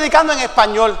estoy predicando en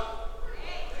español.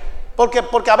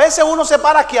 Porque a veces uno se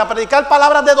para aquí a predicar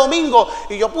palabras de domingo,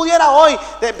 y yo pudiera hoy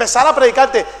empezar a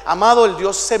predicarte: amado, el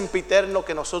Dios sempiterno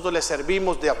que nosotros le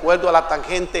servimos de acuerdo a la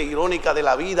tangente irónica de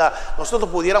la vida, nosotros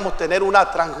pudiéramos tener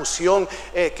una transfusión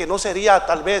que no sería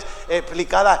tal vez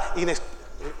explicada.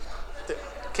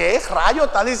 ¿Qué rayo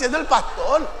está diciendo el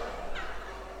pastor?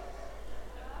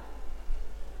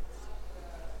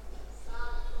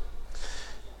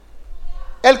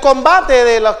 El combate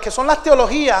de lo que son las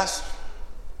teologías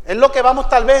es lo que vamos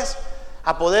tal vez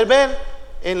a poder ver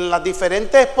en las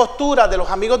diferentes posturas de los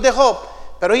amigos de Job.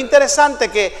 Pero es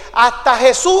interesante que hasta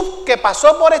Jesús, que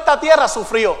pasó por esta tierra,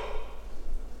 sufrió.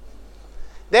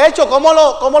 De hecho, ¿cómo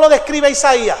lo describe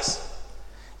Isaías?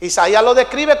 Isaías lo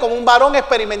describe como un varón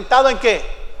experimentado ¿en qué?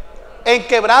 En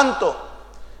quebranto.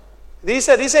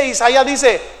 Isaías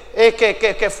dice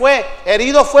que fue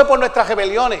herido fue por nuestras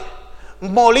rebeliones,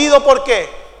 molido ¿por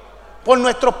qué? Por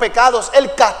nuestros pecados.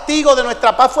 El castigo de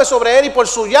nuestra paz fue sobre él, y por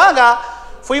su llaga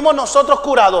fuimos nosotros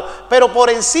curados. Pero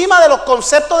por encima de los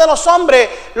conceptos de los hombres,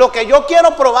 lo que yo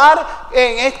quiero probar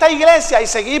en esta iglesia y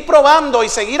seguir probando y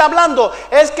seguir hablando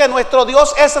es que nuestro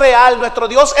Dios es real, nuestro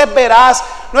Dios es veraz,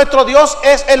 nuestro Dios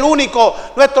es el único,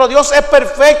 nuestro Dios es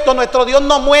perfecto, nuestro Dios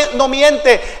no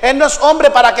miente. Él no es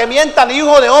hombre para que mienta, ni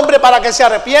hijo de hombre para que se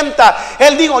arrepienta.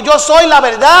 Él dijo: yo soy la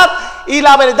verdad y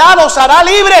la verdad os hará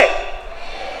libre.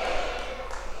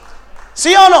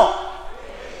 ¿Sí o no?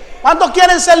 ¿Cuántos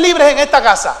quieren ser libres en esta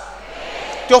casa?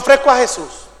 Te ofrezco a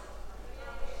Jesús.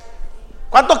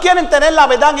 ¿Cuántos quieren tener la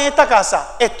verdad en esta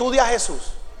casa? Estudia a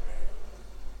Jesús.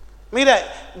 Mire,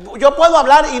 yo puedo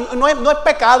hablar, y no es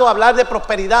pecado hablar de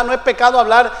prosperidad, no es pecado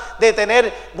hablar de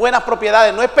tener buenas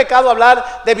propiedades, no es pecado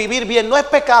hablar de vivir bien, no es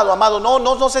pecado, amado,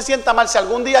 no se sienta mal. Si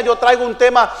algún día yo traigo un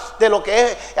tema de lo que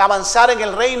es avanzar en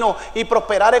el reino y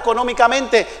prosperar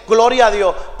económicamente, gloria a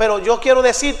Dios. Pero yo quiero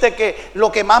decirte que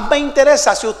lo que más me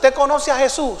interesa, si usted conoce a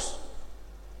Jesús,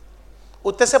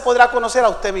 usted se podrá conocer a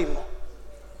usted mismo.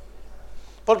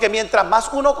 Porque mientras más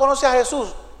uno conoce a Jesús,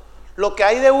 lo que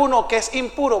hay de uno que es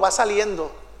impuro va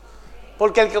saliendo.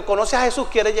 Porque el que conoce a Jesús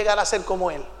quiere llegar a ser como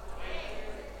Él.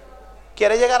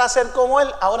 Quiere llegar a ser como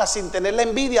Él, ahora sin tener la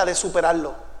envidia de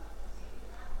superarlo.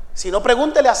 Si no,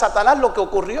 pregúntele a Satanás lo que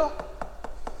ocurrió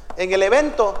en el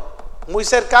evento muy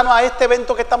cercano a este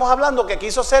evento que estamos hablando, que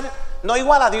quiso ser no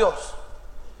igual a Dios.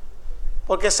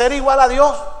 Porque ser igual a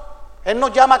Dios, Él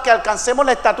nos llama a que alcancemos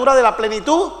la estatura de la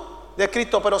plenitud de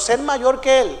Cristo, pero ser mayor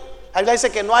que Él. La Biblia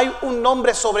dice que no hay un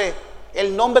nombre sobre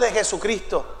el nombre de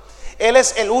Jesucristo. Él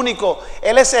es el único,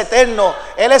 Él es eterno,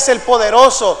 Él es el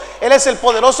poderoso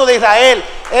de Israel,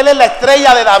 Él es la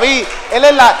estrella de David, Él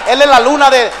es la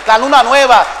luna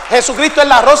nueva, Jesucristo es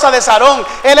la rosa de Sarón.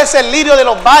 Él es el lirio de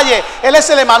los valles. Él es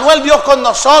el Emanuel, Dios con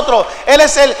nosotros. Él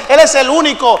es el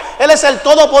único. Él es el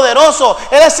todopoderoso.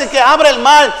 Él es el que abre el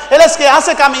mar. Él es el que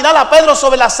hace caminar a Pedro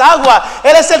sobre las aguas.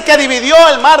 Él es el que dividió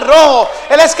el mar rojo.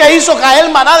 Él es el que hizo caer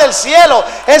maná del cielo.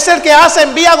 Es el que hace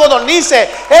envía godornices.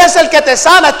 Él es el que te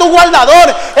sana. Es tu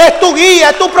guardador. Es tu guía.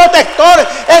 Es tu protector.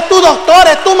 Es tu doctor.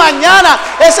 Es tu mañana.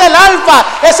 Es el alfa.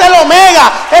 Es el omega.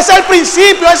 Es el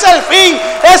principio. Es el fin.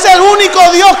 Es el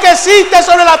único Dios que existe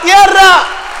sobre la tierra.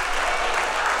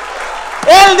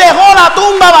 Él dejó la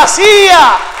tumba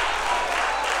vacía.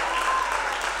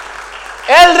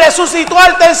 Él resucitó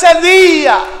al tercer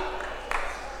día.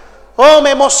 Oh,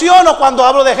 me emociono cuando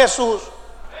hablo de Jesús.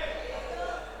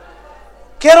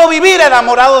 Quiero vivir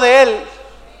enamorado de Él.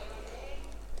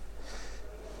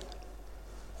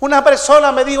 Una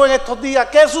persona me dijo en estos días: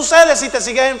 ¿qué sucede si te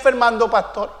sigues enfermando,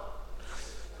 pastor?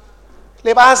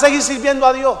 ¿Le vas a seguir sirviendo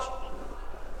a Dios?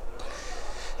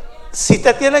 Si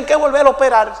te tienen que volver a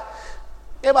operar,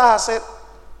 ¿qué vas a hacer?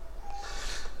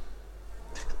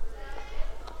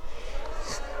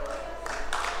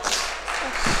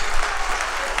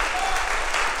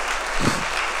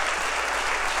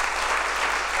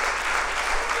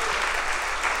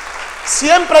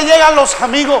 Siempre llegan los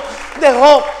amigos de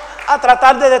Job a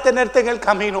tratar de detenerte en el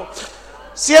camino.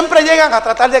 Siempre llegan a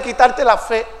tratar de quitarte la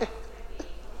fe.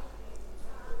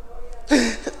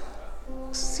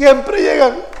 Siempre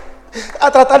llegan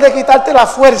a tratar de quitarte la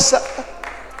fuerza.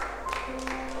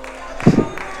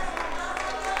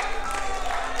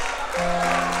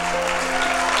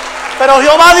 Pero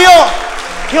Jehová dio,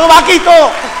 Jehová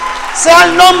quitó. Sea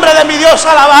el nombre de mi Dios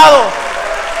alabado.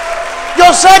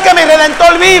 Yo sé que mi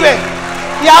Redentor vive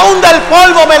y aún del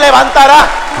polvo me levantará.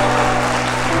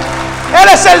 Él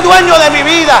es el dueño de mi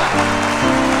vida.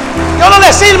 Yo no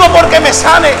le sirvo porque me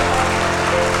sane.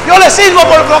 Yo le sirvo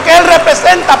por lo que Él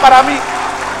representa para mí.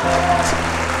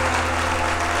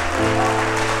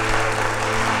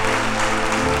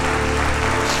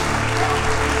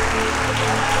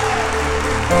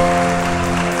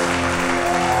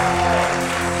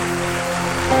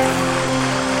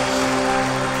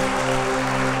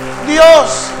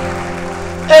 Dios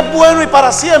es bueno y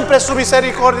para siempre es su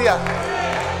misericordia.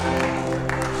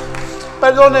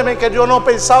 Perdóneme que yo no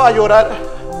pensaba llorar,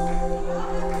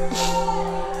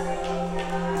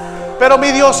 pero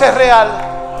mi Dios es real.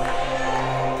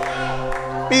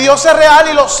 Mi Dios es real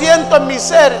y lo siento en mi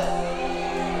ser.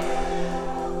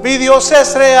 Mi Dios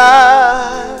es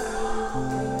real,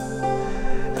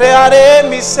 real en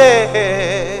mi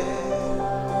ser.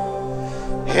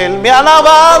 Él me ha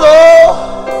lavado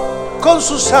con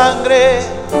su sangre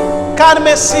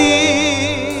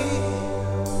carmesí.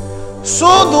 Su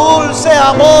dulce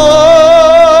amor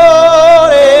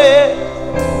es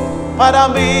para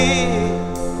mí.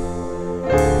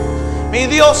 Mi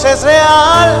Dios es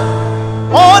real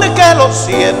porque lo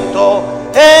siento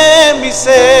en mi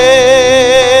ser.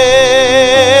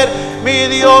 Mi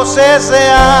Dios es real,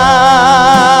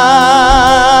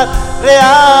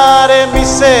 real en mi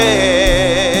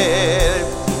ser.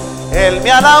 Él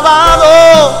me ha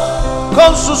lavado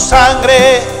con su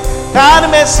sangre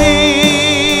carmesí.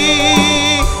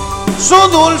 Su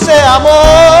dulce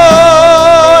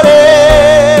amor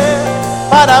es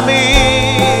para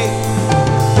mí.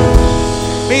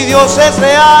 Mi Dios es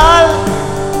real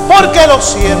porque lo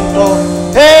siento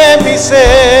en mi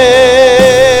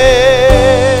ser.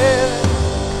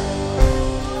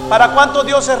 ¿Para cuánto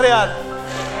Dios es real?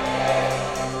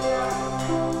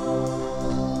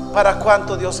 ¿Para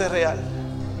cuánto Dios es real?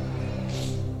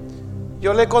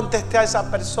 Yo le contesté a esa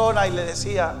persona y le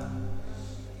decía: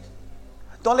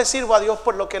 no le sirvo a Dios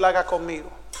por lo que Él haga conmigo.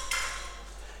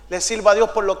 Le sirvo a Dios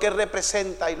por lo que Él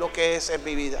representa y lo que es en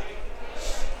mi vida.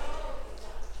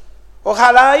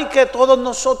 Ojalá y que todos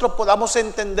nosotros podamos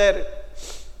entender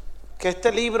que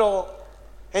este libro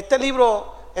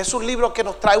es un libro que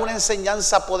nos trae una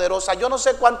enseñanza poderosa. Yo no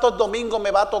sé cuántos domingos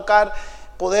me va a tocar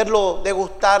poderlo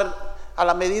degustar a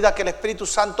la medida que el Espíritu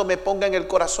Santo me ponga en el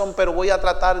corazón, pero voy a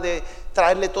tratar de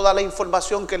traerle toda la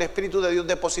información que el Espíritu de Dios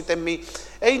deposita en mí.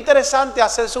 Es interesante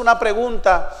hacerse una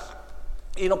pregunta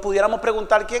y nos pudiéramos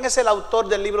preguntar: ¿quién es el autor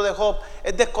del libro de Job?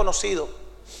 Es desconocido.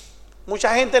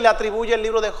 Mucha gente le atribuye el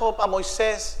libro de Job a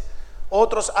Moisés,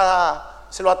 otros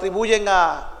se lo atribuyen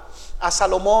a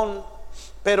Salomón,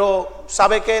 pero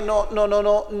 ¿sabe qué? No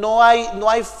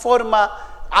hay forma,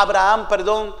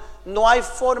 no hay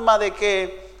forma de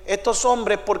que estos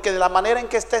hombres, porque de la manera en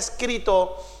que está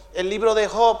escrito el libro de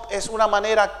Job es una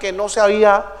manera que no se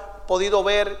había podido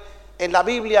ver en la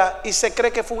Biblia y se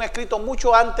cree que fue un escrito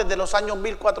mucho antes de los años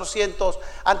 1400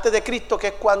 antes de Cristo, que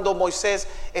es cuando Moisés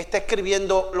está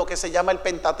escribiendo lo que se llama el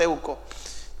Pentateuco.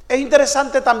 Es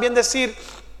interesante también decir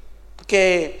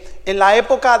que de la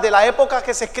época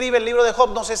que se escribe el libro de Job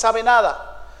no se sabe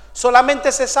nada.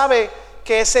 Solamente se sabe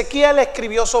que Ezequiel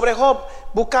escribió sobre Job.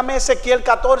 Búscame Ezequiel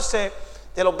 14,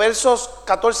 de los versos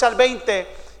 14 al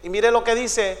 20, y mire lo que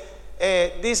dice.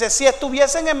 Dice, si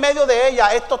estuviesen en medio de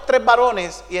ella estos tres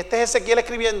varones, y este es Ezequiel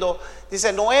escribiendo,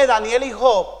 dice, Noé, Daniel y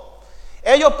Job,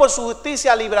 ellos por su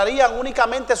justicia librarían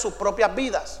únicamente sus propias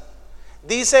vidas,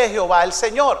 dice Jehová el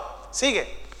Señor.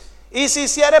 Sigue. Y si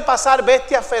hiciere pasar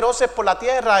bestias feroces por la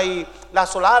tierra y la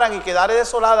asolaran y quedare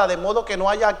desolada, de modo que no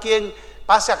haya quien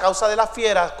pase a causa de las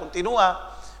fieras, continúa,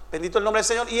 bendito el nombre del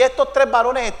Señor, y estos tres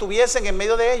varones estuviesen en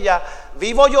medio de ella,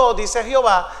 vivo yo, dice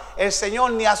Jehová el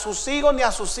Señor, ni a sus hijos ni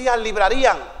a sus hijas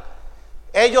librarían,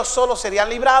 ellos solo serían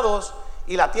librados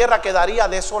y la tierra quedaría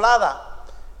desolada.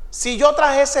 Si yo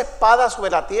trajese espada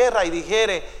sobre la tierra y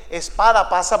dijere, espada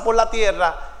pasa por la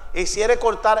tierra, e hiciere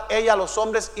cortar ella a los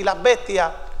hombres y las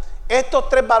bestias, estos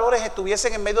tres varones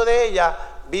estuviesen en medio de ella,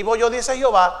 vivo yo, dice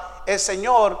Jehová el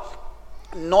Señor,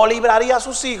 no libraría a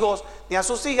sus hijos ni a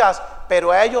sus hijas,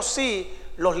 pero a ellos sí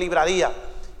los libraría.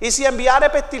 Y si enviare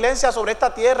pestilencia sobre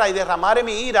esta tierra y derramare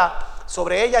mi ira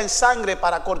sobre ella en sangre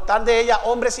para cortar de ella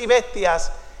hombres y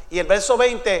bestias, y el verso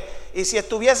 20, y si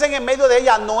estuviesen en medio de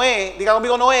ella Noé, diga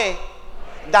conmigo Noé,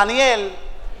 Daniel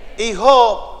y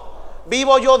Job,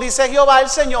 vivo yo, dice Jehová el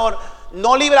Señor,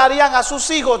 no librarían a sus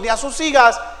hijos ni a sus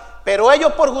hijas, pero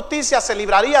ellos por justicia se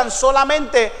librarían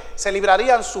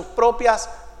sus propias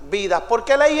vidas. ¿Por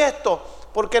qué leí esto?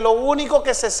 Porque lo único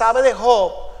que se sabe de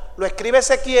Job lo escribe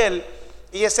Ezequiel,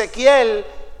 y Ezequiel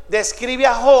describe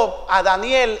a Job, a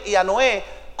Daniel y a Noé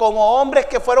como hombres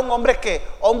que fueron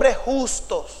hombres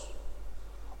justos,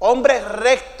 hombres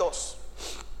rectos.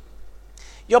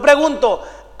 Yo pregunto,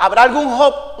 ¿habrá algún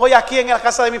Job hoy aquí en la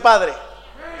casa de mi padre?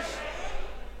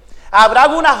 ¿Habrá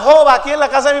alguna Job aquí en la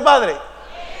casa de mi padre?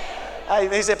 Ay,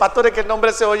 me dice, pastores, que el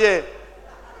nombre se oye.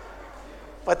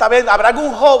 Pues está bien, ¿habrá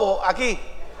algún Job aquí?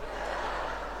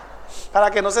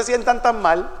 Para que no se sientan tan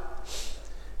mal.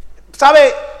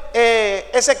 ¿Sabe?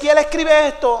 Ezequiel escribe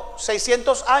esto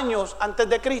 600 años antes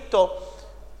de Cristo.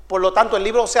 Por lo tanto, el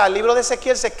libro de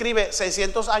Ezequiel se escribe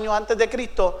 600 años antes de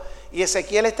Cristo, y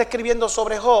Ezequiel está escribiendo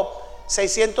sobre Job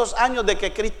 600 años de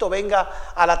que Cristo venga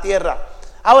a la tierra.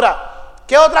 Ahora,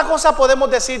 ¿qué otra cosa podemos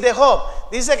decir de Job?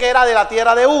 Dice que era de la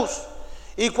tierra de Uz.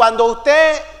 Y cuando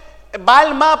usted va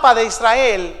al mapa de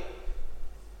Israel,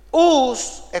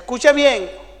 Uz, escuche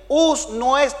bien, Uz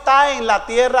no está en la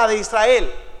tierra de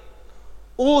Israel.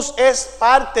 Uz es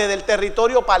parte del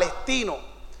territorio palestino.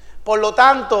 Por lo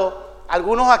tanto,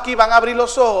 algunos aquí van a abrir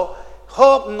los ojos.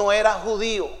 Job no era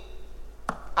judío.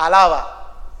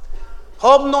 Alaba.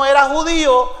 Job no era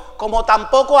judío, como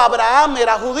tampoco Abraham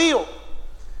era judío.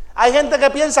 Hay gente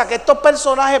que piensa que estos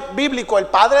personajes bíblicos, el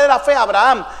padre de la fe,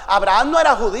 Abraham no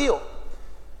era judío.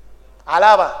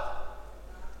 Alaba.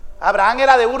 Abraham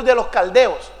era de Ur de los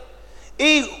Caldeos.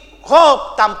 Y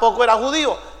Job tampoco era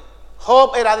judío.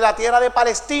 Job era de la tierra de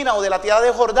Palestina o de la tierra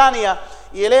de Jordania,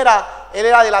 y él era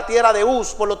de la tierra de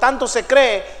Uz. Por lo tanto, se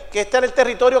cree que este era el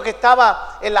territorio que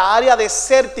estaba en la área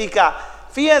desértica.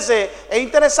 Fíjense, es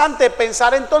interesante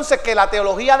pensar entonces que la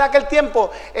teología de aquel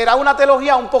tiempo era una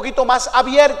teología un poquito más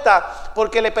abierta,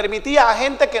 porque le permitía a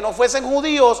gente que no fuesen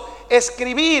judíos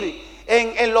escribir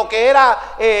en lo que era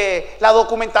la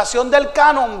documentación del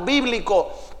canon bíblico.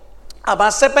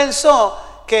 Además, se pensó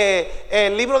que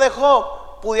el libro de Job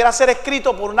pudiera ser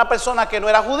escrito por una persona que no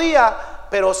era judía,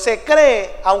 pero se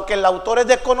cree, aunque el autor es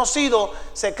desconocido,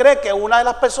 se cree que una de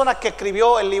las personas que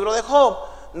escribió el libro de Job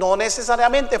no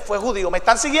necesariamente fue judío. ¿Me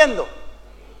están siguiendo?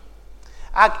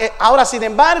 Ahora, sin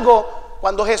embargo,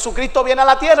 cuando Jesucristo viene a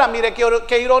la tierra, mire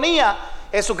qué ironía,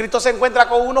 Jesucristo se encuentra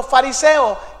con unos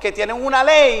fariseos que tienen una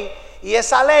ley, y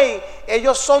esa ley,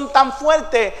 ellos son tan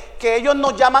fuertes que ellos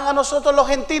nos llaman a nosotros los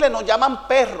gentiles, nos llaman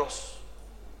perros.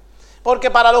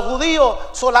 Porque para los judíos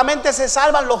solamente se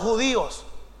salvan los judíos.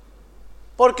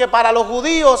 Porque para los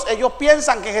judíos ellos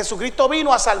piensan que Jesucristo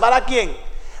vino a salvar ¿a quién?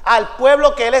 Al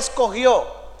pueblo que Él escogió.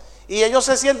 Y ellos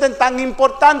se sienten tan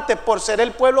importantes por ser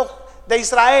el pueblo de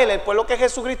Israel, el pueblo que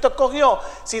Jesucristo escogió.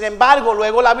 Sin embargo,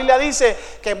 luego la Biblia dice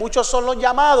que muchos son los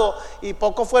llamados y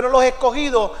pocos fueron los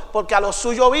escogidos, porque a los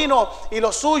suyos vino y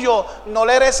los suyos no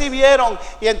le recibieron.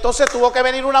 Y entonces tuvo que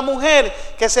venir una mujer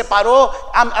que se paró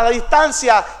a la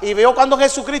distancia y vio cuando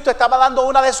Jesucristo estaba dando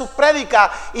una de sus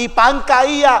prédicas y pan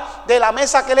caía de la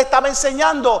mesa que él estaba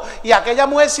enseñando. Y aquella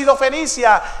mujer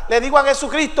sirofenicia le dijo a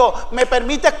Jesucristo: ¿me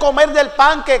permites comer del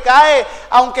pan que cae,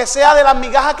 aunque sea de las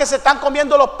migajas que se están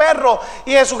comiendo los perros?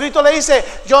 Y Jesucristo le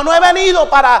dice: yo no he venido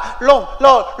para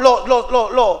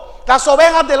las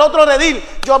ovejas del otro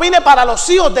redil, yo vine para los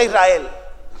hijos de Israel.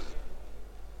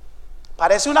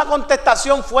 Parece una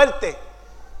contestación fuerte.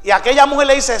 Y aquella mujer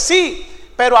le dice: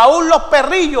 sí, pero aún los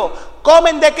perrillos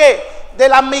comen ¿de qué? De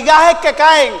las migajas que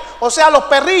caen. O sea, los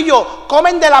perrillos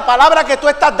comen de la palabra que tú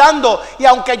estás dando. Y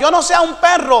aunque yo no sea un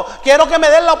perro, quiero que me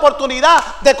den la oportunidad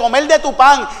de comer de tu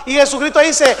pan. Y Jesucristo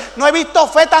dice: no he visto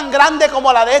fe tan grande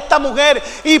como la de esta mujer.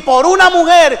 Y por una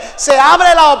mujer se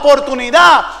abre la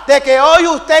oportunidad de que hoy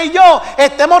usted y yo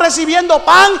estemos recibiendo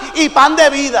pan y pan de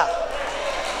vida.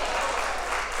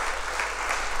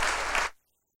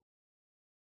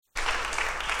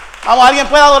 Vamos, alguien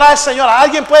puede adorar al Señor,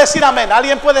 alguien puede decir amén,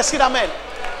 alguien puede decir amén.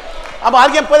 Vamos,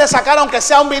 alguien puede sacar aunque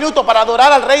sea un minuto para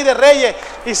adorar al Rey de Reyes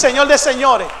y Señor de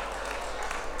Señores.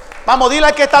 Vamos, dile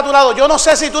al que está a tu lado: yo no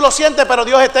sé si tú lo sientes, pero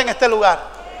Dios está en este lugar.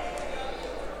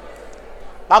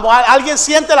 Vamos, alguien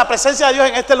siente la presencia de Dios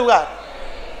en este lugar.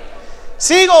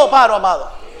 ¿Sigo o paro,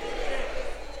 amado?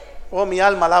 Oh, mi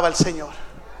alma alaba al Señor.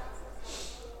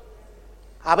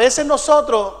 A veces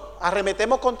nosotros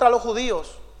arremetemos contra los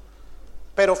judíos.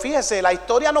 Pero fíjese, la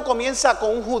historia no comienza con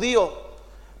un judío.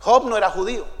 Job no era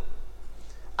judío.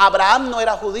 Abraham no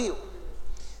era judío.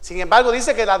 Sin embargo,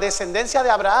 dice que la descendencia de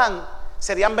Abraham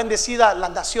serían bendecidas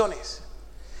las naciones.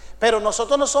 Pero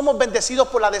nosotros no somos bendecidos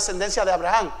por la descendencia de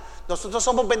Abraham. Nosotros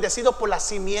somos bendecidos por la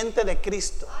simiente de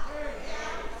Cristo.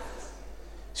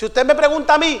 Si usted me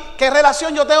pregunta a mí qué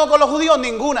relación yo tengo con los judíos,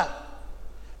 ninguna.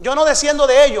 Yo no desciendo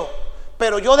de ellos,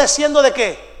 pero yo desciendo ¿de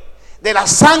qué? De la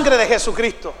sangre de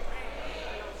Jesucristo.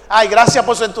 Ay, gracias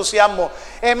por su entusiasmo.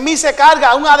 En mí se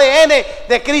carga un ADN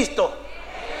de Cristo.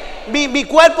 Mi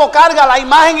cuerpo carga la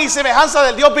imagen y semejanza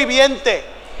del Dios viviente.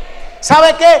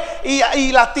 ¿Sabe qué?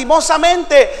 Y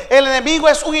lastimosamente el enemigo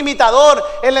es un imitador.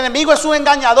 El enemigo es un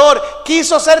engañador.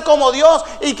 Quiso ser como Dios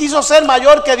y quiso ser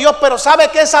mayor que Dios. Pero ¿sabe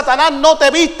qué, Satanás? No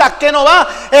te vistas que no va.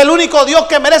 El único Dios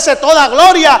que merece toda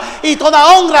gloria y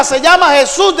toda honra se llama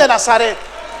Jesús de Nazaret.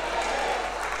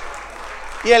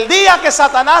 Y el día que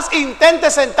Satanás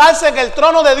intente sentarse en el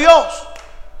trono de Dios,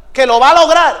 que lo va a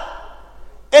lograr,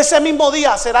 ese mismo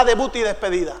día será debut y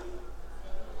despedida.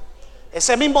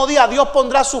 Ese mismo día Dios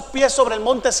pondrá sus pies sobre el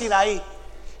monte Sinaí.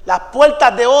 Las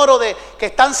puertas de oro que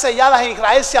están selladas en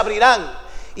Israel se abrirán.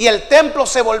 Y el templo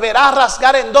se volverá a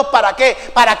rasgar en dos. ¿Para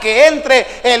qué? Para que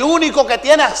entre el único que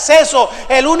tiene acceso,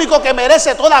 el único que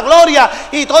merece toda gloria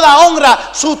y toda honra.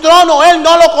 Su trono Él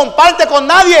no lo comparte con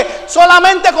nadie,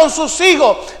 solamente con sus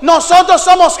hijos. Nosotros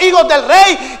somos hijos del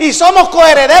Rey y somos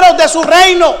coherederos de su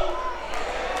reino.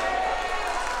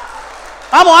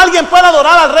 Vamos, alguien puede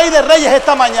adorar al Rey de Reyes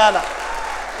esta mañana.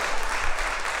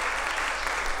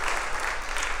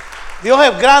 Dios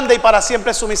es grande y para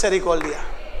siempre es su misericordia.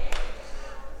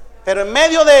 Pero en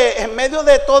medio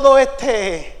de todo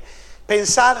este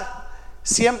pensar,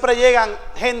 siempre llegan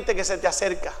gente que se te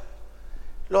acerca.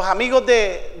 Los amigos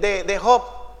de Job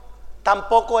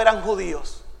tampoco eran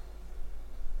judíos.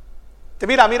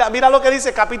 Mira lo que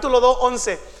dice capítulo 2,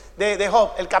 11 de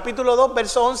Job. El capítulo 2,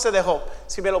 verso 11 de Job.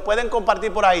 Si me lo pueden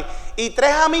compartir por ahí. Y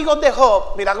tres amigos de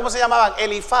Job, mira cómo se llamaban: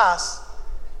 Elifaz,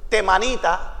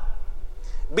 Temanita,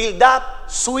 Bildad,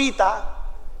 Suita,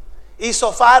 y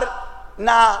Sofar,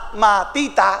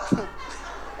 Namatita.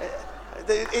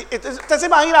 Usted se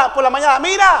imagina por la mañana: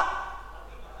 mira,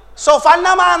 Sofar,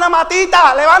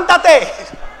 Namatita, levántate.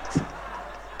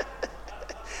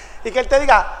 Y que él te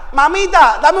diga: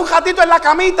 mamita, dame un ratito en la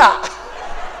camita.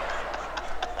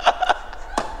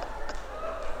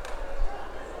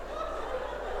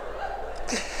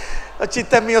 Los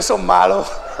chistes míos son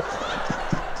malos.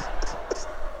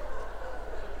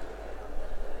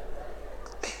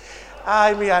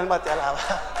 Ay, mi alma te alaba.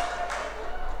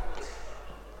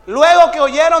 Luego que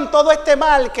oyeron todo este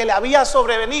mal que le había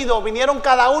sobrevenido, vinieron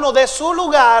cada uno de su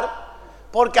lugar,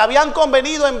 porque habían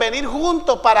convenido en venir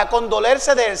juntos para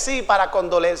condolerse de él. Sí, para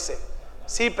condolerse.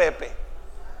 Sí, Pepe.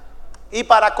 Y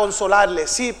para consolarle.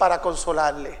 Sí, para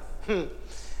consolarle.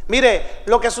 Mire,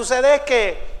 lo que sucede es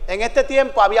que en este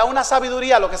tiempo había una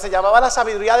sabiduría, lo que se llamaba la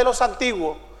sabiduría de los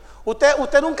antiguos.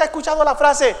 Usted nunca ha escuchado la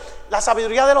frase, la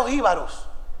sabiduría de los jíbaros.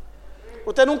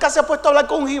 Usted nunca se ha puesto a hablar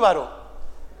con un jíbaro.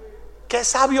 Qué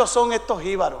sabios son estos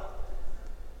jíbaros.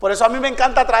 Por eso a mí me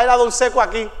encanta traer a Don Seco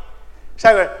aquí.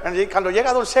 ¿Sabe? Cuando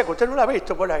llega Don Seco, usted no lo ha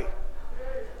visto por ahí.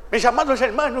 Mis amados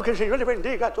hermanos, que el Señor les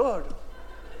bendiga a todos.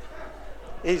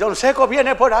 Y Don Seco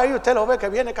viene por ahí, usted lo ve que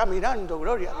viene caminando,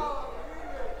 gloria a Dios.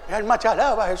 Mi alma te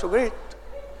alaba, Jesucristo.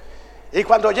 Y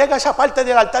cuando llega a esa parte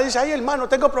del altar dice, ay hermano,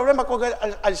 tengo problemas con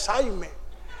el Alzheimer.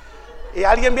 Y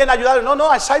alguien viene a ayudarlo.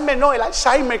 No, Alzheimer no, el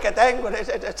Alzheimer que tengo.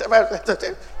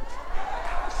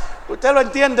 Usted lo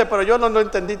entiende, pero yo no lo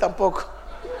entendí tampoco.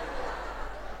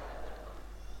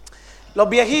 Los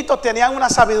viejitos tenían una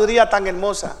sabiduría tan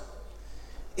hermosa.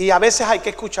 Y a veces hay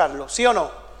que escucharlo, ¿sí o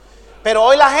no? Pero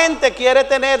hoy la gente quiere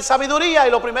tener sabiduría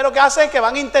y lo primero que hace es que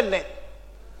van a internet.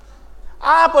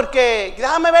 Porque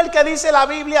déjame ver qué dice la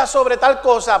Biblia sobre tal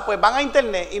cosa. Pues van a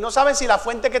internet y no saben si la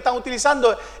fuente que están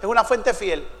utilizando es una fuente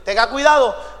fiel. Tenga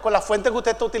cuidado con la fuente que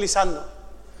usted está utilizando.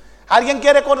 Alguien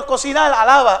quiere cocinar,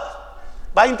 alaba,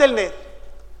 va a internet.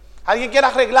 Alguien quiere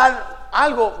arreglar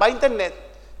algo, va a internet.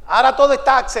 Ahora todo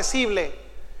está accesible,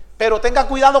 pero tenga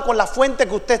cuidado con la fuente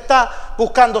que usted está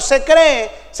buscando. Se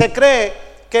cree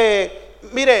que,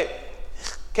 mire,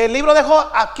 que el libro de Job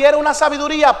adquiere una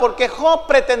sabiduría porque Job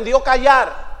pretendió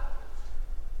callar.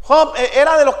 Job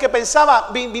era de los que pensaba,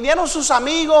 vinieron sus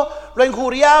amigos, lo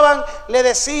injuriaban, le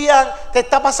decían, te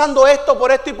está pasando esto,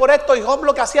 por esto y por esto, y Job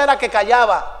lo que hacía era que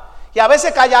callaba. Y a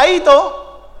veces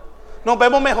calladito nos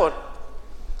vemos mejor.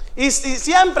 Y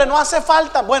siempre no hace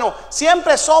falta,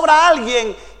 siempre sobra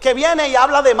alguien que viene y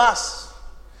habla de más.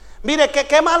 Mire,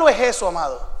 qué malo es eso,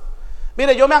 amado.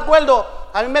 Mire, yo me acuerdo,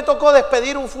 a mí me tocó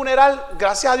despedir un funeral,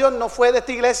 gracias a Dios no fue de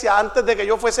esta iglesia antes de que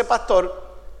yo fuese pastor.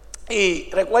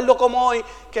 Y recuerdo como hoy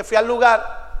que fui al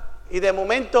lugar y de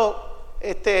momento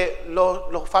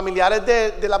los familiares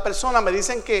de la persona me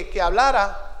dicen que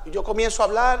hablara. Y yo comienzo a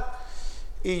hablar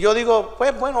y yo digo,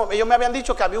 pues bueno, ellos me habían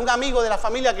dicho que había un amigo de la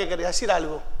familia que quería decir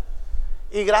algo.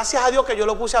 Y gracias a Dios que yo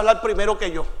lo puse a hablar primero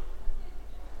que yo.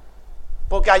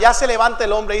 Porque allá se levanta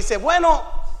el hombre y dice, bueno,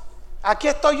 aquí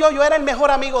estoy yo era el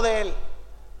mejor amigo de él.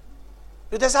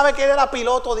 Y usted sabe que él era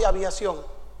piloto de aviación.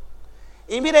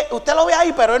 Y mire, usted lo ve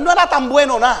ahí, pero él no era tan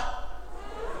bueno nada.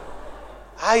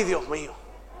 Ay, Dios mío.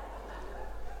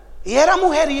 Y era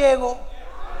mujeriego.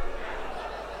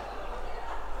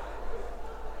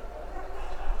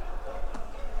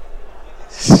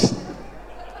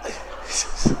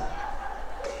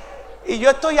 Y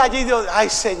yo estoy allí, Dios, ay,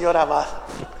 Señor amado.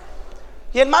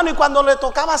 Y hermano, y cuando le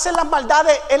tocaba hacer las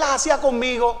maldades, él las hacía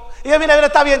conmigo. Y yo, mira,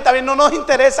 está bien, no nos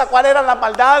interesa cuáles eran las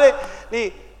maldades.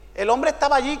 Y el hombre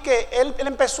estaba allí que él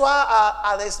empezó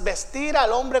a desvestir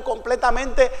al hombre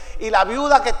completamente. Y la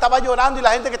viuda que estaba llorando y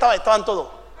la gente que estaban todos.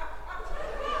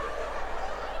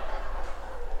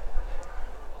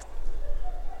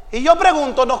 Y yo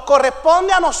pregunto, ¿nos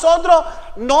corresponde a nosotros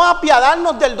no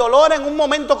apiadarnos del dolor en un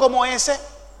momento como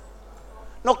ese?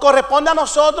 ¿Nos corresponde a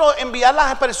nosotros enviar a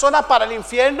las personas para el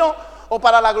infierno o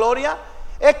para la gloria?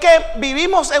 Es que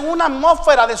vivimos en una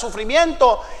atmósfera de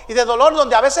sufrimiento y de dolor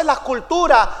donde a veces las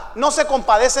culturas no se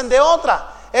compadecen de otras.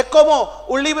 Es como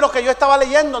un libro que yo estaba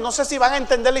leyendo, no sé si van a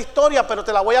entender la historia, pero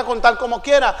te la voy a contar como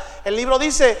quiera. El libro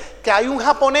dice que hay un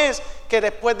japonés que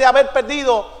después de haber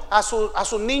perdido a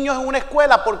sus niños en una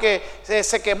escuela porque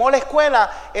se quemó la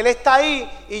escuela, él está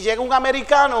ahí y llega un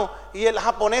americano y el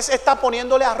japonés está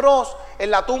poniéndole arroz en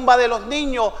la tumba de los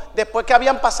niños después que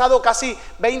habían pasado casi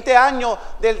 20 años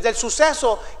del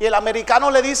suceso, y el americano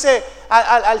le dice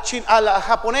al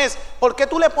japonés, ¿por qué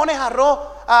tú le pones arroz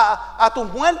a tus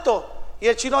muertos? Y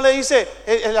el chino le dice,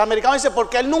 el americano dice,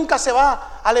 porque él nunca se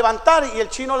va a levantar. Y el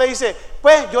chino le dice,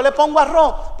 pues yo le pongo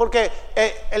arroz porque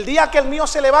el día que el mío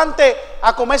se levante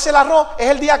a comerse el arroz es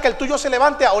el día que el tuyo se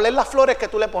levante a oler las flores que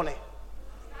tú le pones.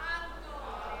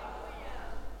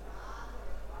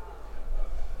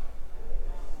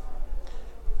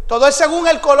 Todo es según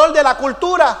el color de la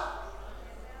cultura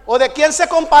o de quién se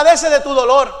compadece de tu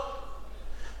dolor.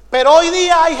 Pero hoy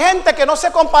día hay gente que no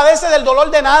se compadece del dolor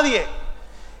de nadie.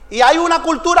 Y hay una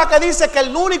cultura que dice que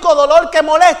el único dolor que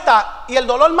molesta y el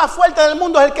dolor más fuerte del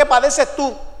mundo es el que padeces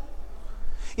tú.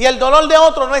 Y el dolor de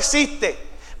otro no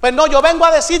existe. Pues no, yo vengo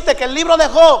a decirte que el libro de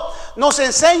Job nos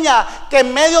enseña que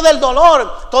en medio del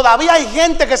dolor todavía hay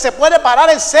gente que se puede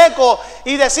parar en seco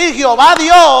y decir, Jehová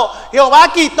dio,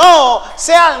 Jehová quitó,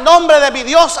 sea el nombre de mi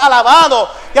Dios alabado.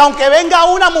 Y aunque venga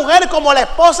una mujer como la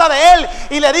esposa de él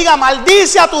y le diga,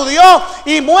 maldice a tu Dios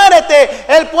y muérete,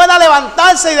 él pueda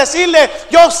levantarse y decirle,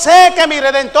 yo sé que mi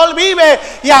Redentor vive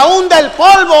y aún del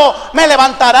polvo me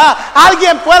levantará.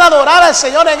 Alguien pueda adorar al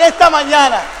Señor en esta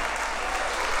mañana.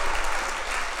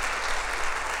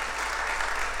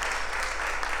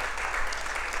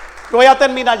 Voy a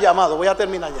terminar ya, amado, voy a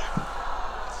terminar ya.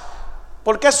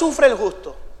 ¿Por qué sufre el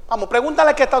justo? Vamos,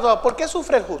 pregúntale que está todo. ¿Por qué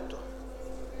sufre el justo?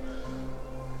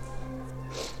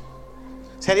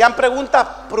 Serían preguntas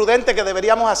prudentes que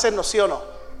deberíamos hacernos, ¿sí o no?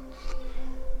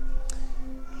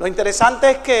 Lo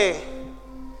interesante es que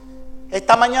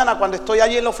esta mañana, cuando estoy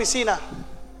allí en la oficina,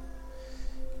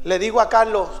 le digo a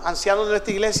Carlos, anciano de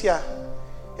esta iglesia,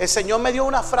 el Señor me dio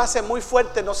una frase muy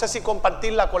fuerte, no sé si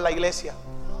compartirla con la iglesia.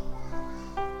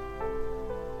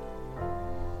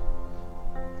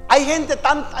 Hay gente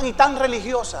tan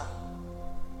religiosa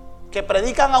que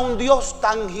predican a un Dios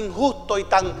tan injusto y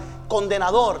tan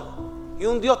condenador y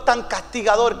un Dios tan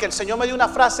castigador, que el Señor me dio una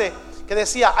frase que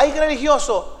decía: hay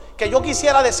religiosos que yo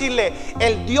quisiera decirle,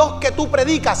 el Dios que tú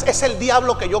predicas es el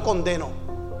diablo que yo condeno.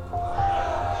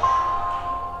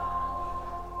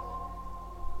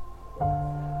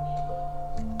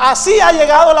 Así ha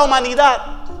llegado la humanidad.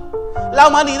 La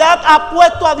humanidad ha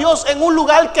puesto a Dios en un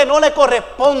lugar que no le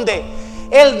corresponde.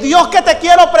 El Dios que te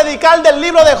quiero predicar del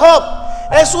libro de Job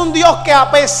es un Dios que,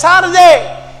 a pesar de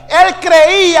él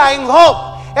creía en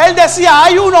Job, él decía: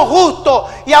 hay uno justo,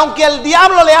 y aunque el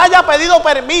diablo le haya pedido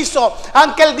permiso,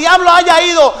 aunque el diablo haya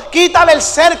ido, quítale el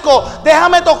cerco,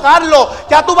 déjame tocarlo,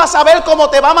 ya tú vas a ver cómo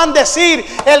te va a maldecir.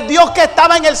 El Dios que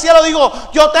estaba en el cielo dijo: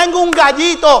 yo tengo un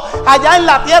gallito allá en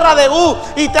la tierra de Uz,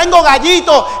 y tengo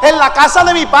gallitos en la casa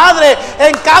de mi padre,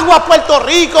 en Caguas, Puerto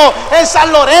Rico, en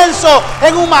San Lorenzo,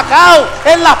 en Humacao,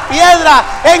 en Las Piedras,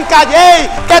 en Calley,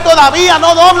 que todavía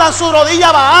no doblan su rodilla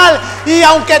a Baal. Y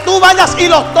aunque tú vayas y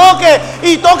los toques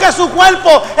y toques su cuerpo,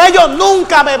 ellos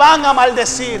nunca me van a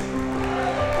maldecir.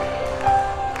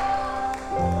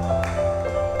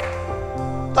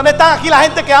 ¿Dónde están aquí la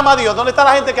gente que ama a Dios? ¿Dónde está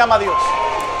la gente que ama a Dios?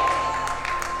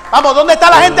 Vamos, ¿dónde está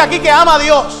la gente aquí que ama a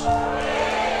Dios?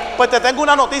 Pues te tengo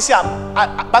una noticia.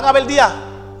 Van a haber días,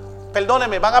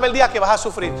 perdóneme, van a haber días que vas a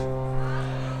sufrir.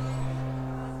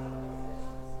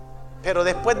 Pero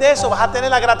después de eso vas a tener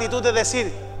la gratitud de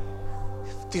decir: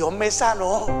 Dios me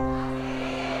sanó.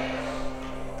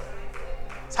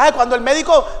 ¿Sabe? Cuando el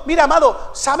médico, mira,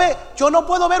 amado, ¿sabe? Yo no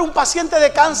puedo ver un paciente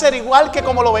de cáncer igual que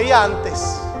como lo veía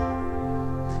antes.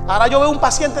 Ahora yo veo un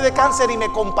paciente de cáncer y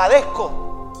me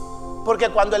compadezco, porque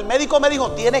cuando el médico me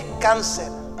dijo: tienes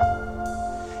cáncer,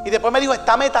 y después me dijo: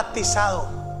 está metastizado,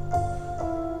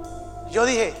 yo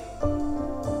dije: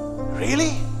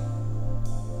 ¿really?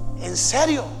 ¿En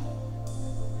serio?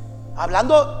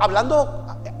 Hablando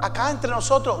acá entre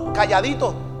nosotros,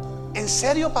 calladito, ¿en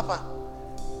serio, papá?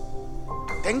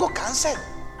 Tengo cáncer.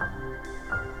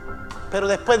 Pero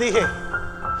después dije: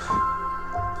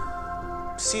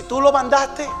 si tú lo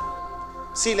mandaste,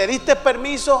 si le diste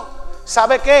permiso,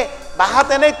 ¿sabe qué? Vas a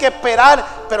tener que esperar.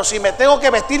 Pero si me tengo que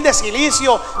vestir de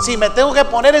silicio, si me tengo que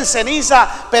poner en ceniza,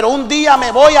 pero un día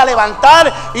me voy a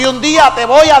levantar y un día te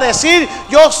voy a decir: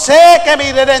 yo sé que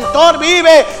mi Redentor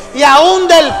vive y aún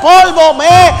del polvo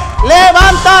me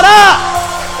levantará.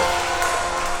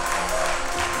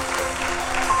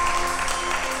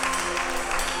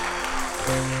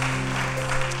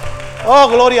 Oh,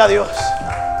 gloria a Dios.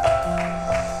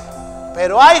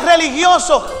 Pero hay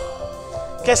religiosos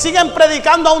que siguen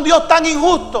predicando a un Dios tan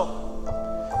injusto,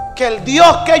 que el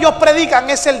Dios que ellos predican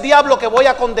es el diablo que voy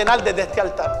a condenar desde este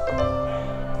altar.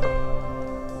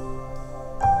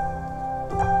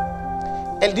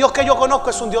 El Dios que yo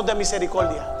conozco es un Dios de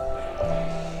misericordia.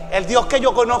 El Dios que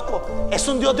yo conozco es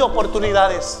un Dios de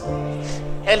oportunidades.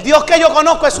 El Dios que yo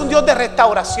conozco es un Dios de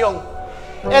restauración.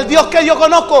 El Dios que yo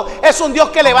conozco es un Dios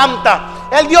que levanta.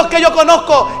 El Dios que yo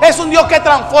conozco es un Dios que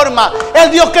transforma.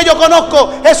 El Dios que yo conozco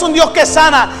es un Dios que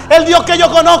sana. El Dios que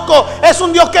yo conozco es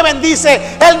un Dios que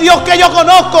bendice. El Dios que yo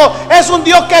conozco es un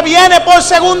Dios que viene por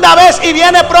segunda vez y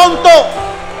viene pronto.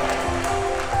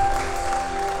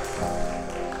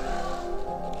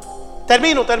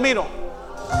 Termino.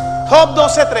 Job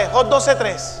 12:3.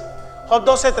 Job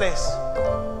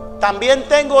 12:3. También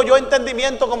tengo yo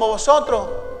entendimiento como vosotros,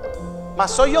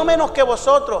 mas soy yo menos que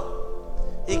vosotros.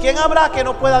 ¿Y quién habrá que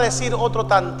no pueda decir otro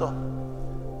tanto?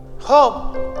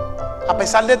 Job, a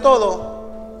pesar de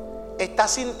todo, está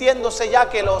sintiéndose ya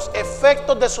que los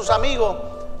efectos de sus amigos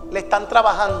le están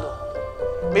trabajando.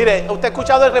 Mire, usted ha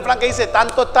escuchado el refrán que dice: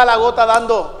 tanto está la gota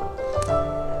dando.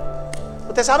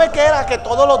 Usted sabe que era que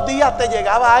todos los días te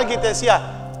llegaba alguien y te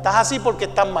decía: estás así porque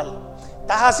estás mal,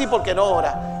 estás así porque no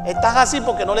oras, estás así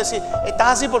porque no le sirves, estás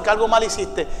así porque algo mal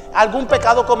hiciste, algún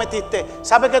pecado cometiste,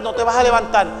 sabes que no te vas a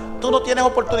levantar, tú no tienes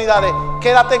oportunidades,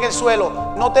 quédate en el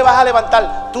suelo, no te vas a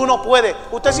levantar, tú no puedes.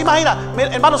 Usted se imagina,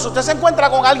 hermano, si usted se encuentra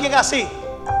con alguien así,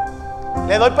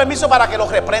 le doy permiso para que lo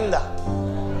reprenda.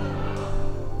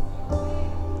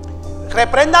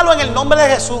 Repréndalo en el nombre de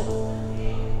Jesús.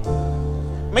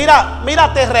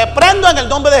 Mira, te reprendo en el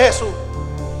nombre de Jesús.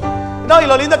 No, y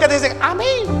lo lindo es que te dicen: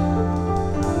 amén.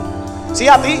 Sí,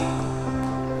 a ti.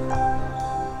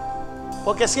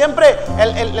 Porque siempre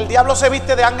el diablo se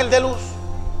viste de ángel de luz.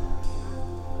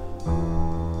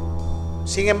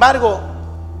 Sin embargo,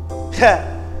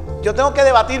 Yo tengo que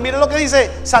debatir. Miren lo que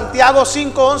dice Santiago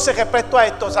 5:11 respecto a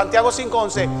esto. Santiago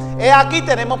 5:11. He aquí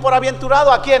tenemos por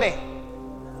aventurado ¿a quiénes?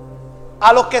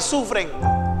 A los que sufren.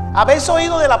 ¿Habéis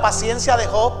oído de la paciencia de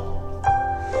Job?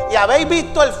 ¿Y habéis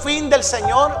visto el fin del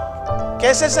Señor?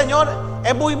 Que ese Señor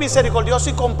es muy misericordioso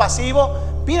y compasivo.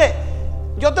 Mire,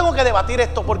 yo tengo que debatir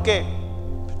esto porque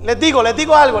les digo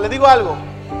algo.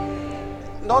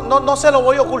 No se lo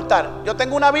voy a ocultar. Yo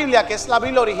tengo una Biblia que es la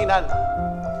Biblia original.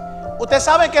 Usted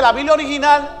sabe que la Biblia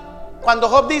original, cuando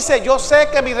Job dice, yo sé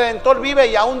que mi Redentor vive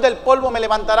y aún del polvo me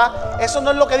levantará, eso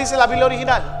no es lo que dice la Biblia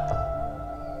original.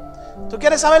 ¿Tú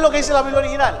quieres saber lo que dice la Biblia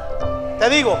original? Te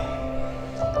digo,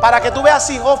 para que tú veas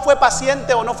si Job fue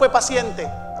paciente o no fue paciente.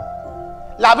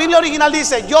 La Biblia original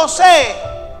dice, yo sé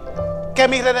que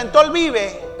mi Redentor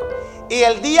vive y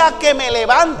el día que me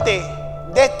levante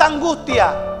de esta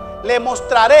angustia, le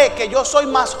mostraré que yo soy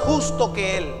más justo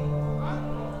que él.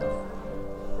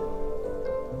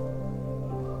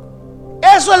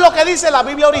 Eso es lo que dice la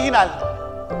Biblia original.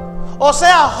 O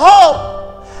sea, Job,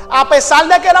 a pesar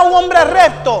de que era un hombre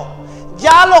recto,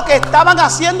 ya lo que estaban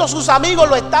haciendo sus amigos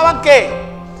lo estaban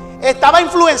 ¿qué? Estaba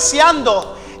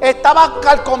influenciando, estaba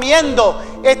carcomiendo,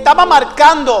 estaba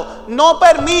marcando. No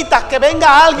permitas que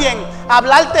venga alguien a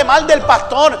hablarte mal del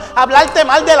pastor, a hablarte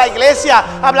mal de la iglesia,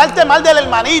 a hablarte mal del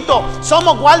hermanito.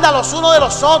 Somos guardas los unos de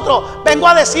los otros. Vengo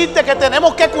a decirte que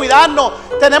tenemos que cuidarnos,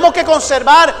 tenemos que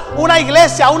conservar una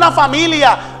iglesia, una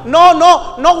familia.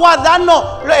 No guardarnos,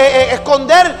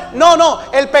 esconder. No,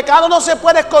 el pecado no se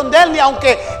puede esconder ni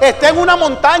aunque esté en una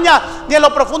montaña ni en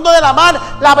lo profundo de la mar.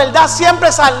 La verdad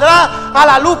siempre saldrá a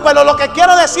la luz. Pero lo que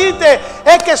quiero decirte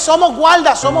es que somos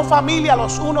guardas, somos familia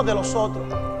los unos de los otros.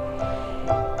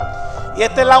 Y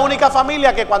esta es la única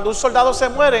familia que cuando un soldado se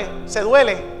muere, se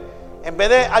duele, en vez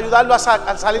de ayudarlo a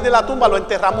salir de la tumba, lo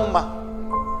enterramos más.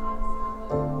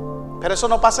 Pero eso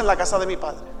no pasa en la casa de mi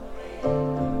padre.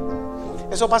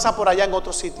 Eso pasa por allá en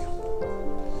otro sitio.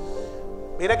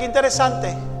 Mire qué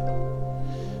interesante.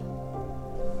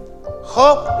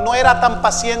 Job no era tan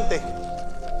paciente.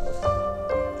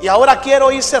 Y ahora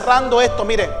quiero ir cerrando esto.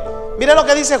 Mire lo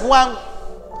que dice Juan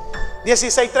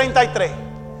 16:33.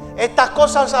 Estas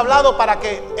cosas os he hablado para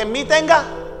que en mí tenga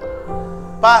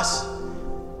paz.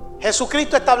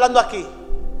 Jesucristo está hablando aquí.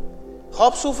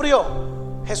 Job sufrió,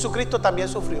 Jesucristo también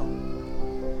sufrió.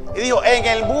 Y dijo, en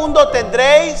el mundo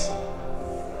tendréis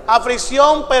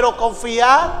aflicción, pero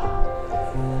confiad,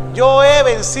 yo he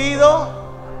vencido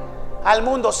al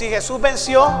mundo. Si Jesús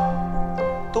venció,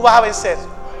 tú vas a vencer.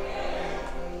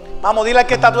 Vamos, dile al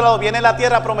que está a tu lado, viene la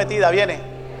tierra prometida, viene.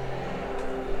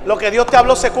 Lo que Dios te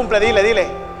habló se cumple,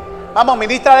 dile. Vamos,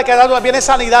 ministra de que viene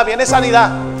sanidad, viene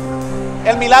sanidad.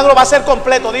 El milagro va a ser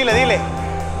completo, dile.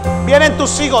 Vienen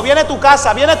tus hijos, viene tu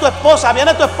casa, viene tu esposa,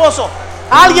 viene tu esposo.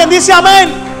 Alguien dice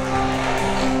amén.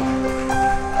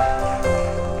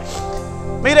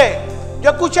 Mire,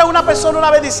 yo escuché a una persona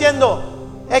una vez diciendo,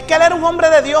 es que él era un hombre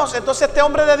de Dios. Entonces este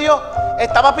hombre de Dios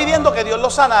estaba pidiendo que Dios lo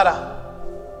sanara.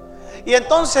 Y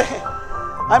entonces,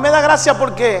 a mí me da gracia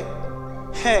porque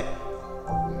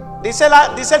dice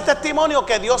el testimonio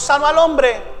que Dios sanó al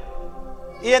hombre.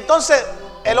 Y entonces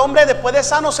el hombre después de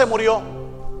sano se murió.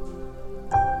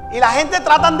 Y la gente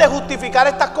tratan de justificar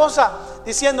estas cosas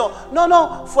diciendo,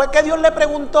 no, fue que Dios le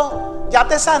preguntó, ya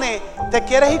te sané, ¿te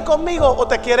quieres ir conmigo o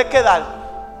te quieres quedar?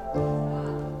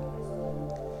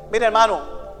 Mire, hermano,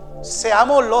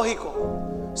 seamos lógicos.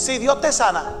 Si Dios te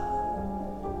sana,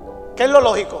 ¿qué es lo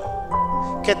lógico?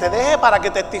 Que te deje para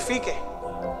que testifique.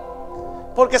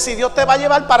 Porque si Dios te va a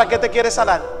llevar, ¿para qué te quiere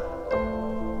sanar?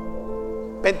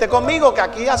 Vente conmigo que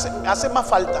aquí hace más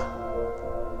falta.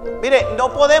 Mire,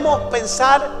 no podemos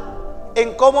pensar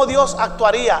en cómo Dios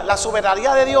actuaría. La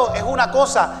soberanía de Dios es una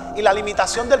cosa y la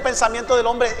limitación del pensamiento del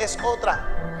hombre es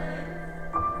otra.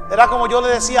 Era como yo le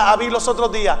decía a Vic los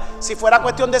otros días, si fuera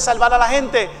cuestión de salvar a la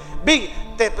gente,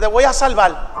 Vic, te voy a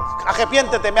salvar,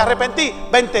 arrepiéntete, me arrepentí,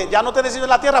 vente, ya no te necesito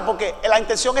en la tierra porque la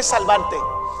intención es salvarte.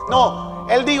 No,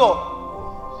 él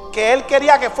dijo que él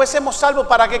quería que fuésemos salvos.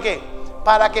 ¿Para qué?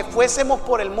 Para que fuésemos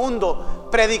por el mundo,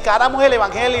 predicáramos el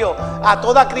evangelio a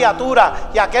toda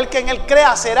criatura, y aquel que en él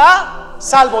crea será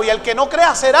salvo, y el que no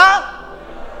crea será.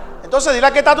 Entonces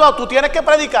dile que está a tu lado, tú tienes que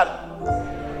predicar.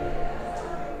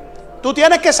 Tú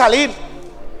tienes que salir.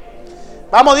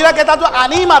 Vamos, dile que está a tu lado,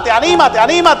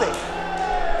 anímate.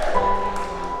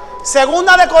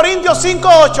 Segunda de Corintios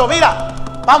 5:8. Mira,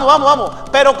 vamos.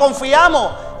 Pero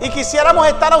confiamos y quisiéramos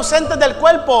estar ausentes del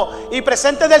cuerpo y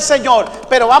presentes del Señor.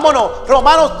 Pero vámonos,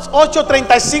 Romanos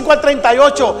 8:35 al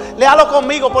 38. Léalo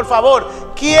conmigo, por favor.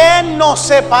 ¿Quién nos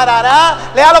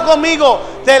separará? Léalo conmigo.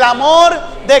 Del amor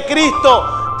de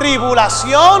Cristo.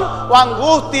 Tribulación o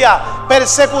angustia,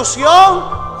 persecución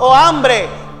o hambre,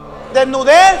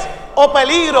 desnudez o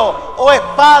peligro o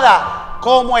espada,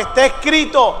 como está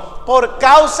escrito, por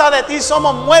causa de ti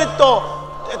somos muertos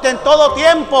en todo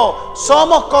tiempo,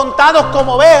 somos contados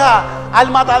como ovejas al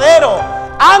matadero.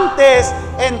 Antes,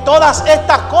 en todas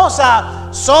estas cosas,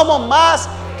 somos más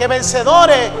que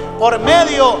vencedores por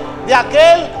medio de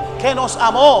aquel que nos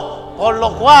amó, por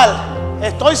lo cual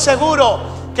estoy seguro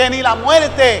que ni la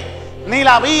muerte, ni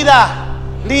la vida,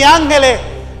 ni ángeles,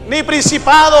 ni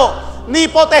principados, ni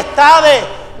potestades,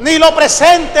 ni lo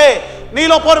presente, ni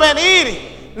lo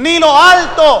porvenir, ni lo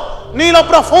alto, ni lo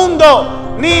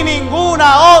profundo, ni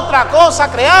ninguna otra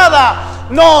cosa creada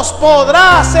nos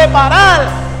podrá separar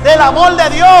del amor de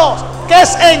Dios que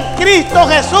es en Cristo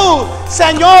Jesús,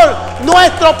 Señor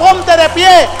nuestro. Ponte de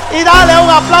pie y dale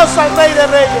un aplauso al Rey de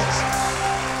Reyes.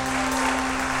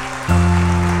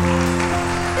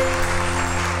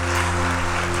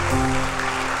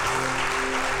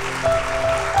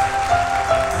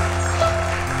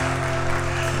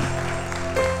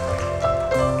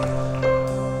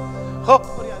 Oh,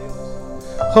 gloria a Dios.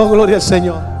 Oh, gloria al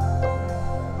Señor.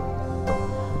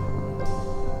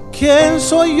 ¿Quién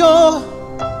soy yo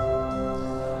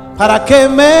para que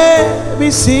me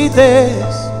visites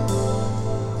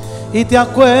y te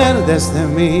acuerdes de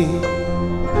mí,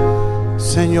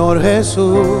 Señor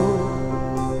Jesús?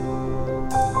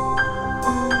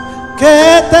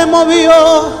 ¿Qué te movió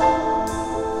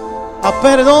a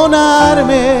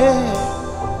perdonarme?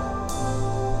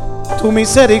 Tu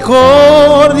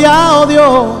misericordia, oh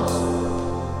Dios,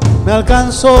 me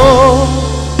alcanzó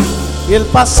y el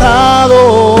pasado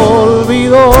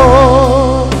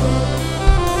olvidó.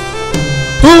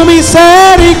 Tu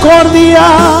misericordia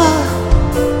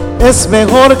es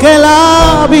mejor que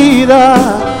la vida.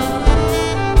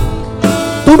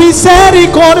 Tu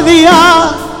misericordia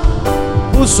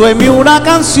puso en mí una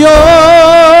canción.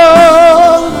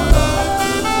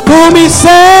 Tu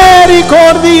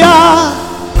misericordia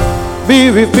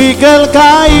vivifica el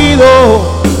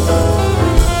caído.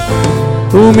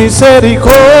 Tu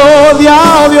misericordia,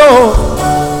 oh Dios,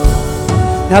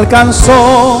 me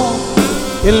alcanzó.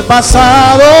 El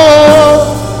pasado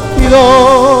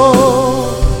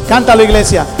olvidó. Cántalo,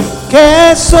 iglesia.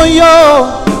 ¿Qué soy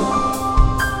yo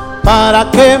para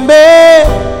que me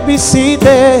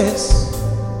visites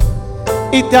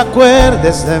y te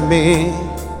acuerdes de mí,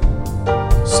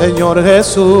 Señor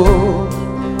Jesús?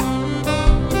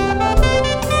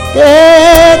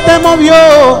 ¿Qué te movió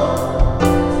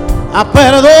a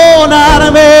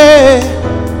perdonarme?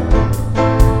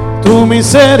 Tu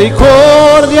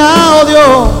misericordia, oh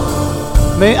Dios,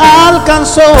 me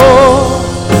alcanzó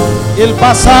y el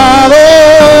pasado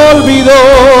olvidó.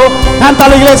 Canta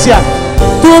la iglesia.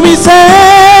 Tu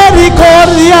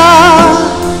misericordia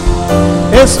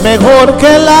es mejor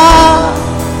que la...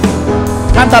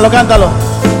 Cántalo, cántalo.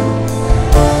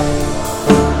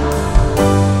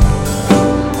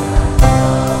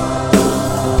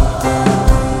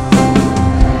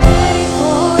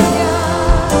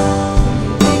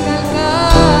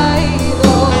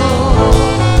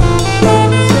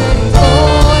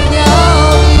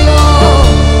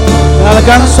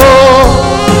 Alcanzó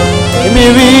y mi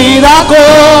vida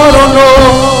coronó.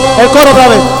 El coro otra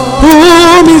vez. Tu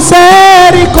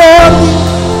misericordia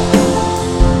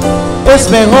es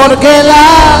mejor que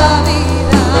la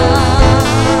vida.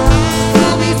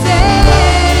 Tu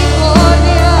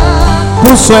misericordia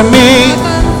puso en mí.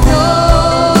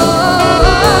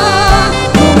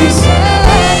 Tu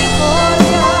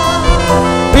misericordia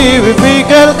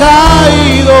vivifica el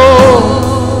caído.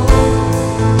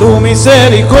 Tu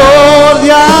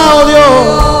misericordia, oh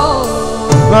Dios,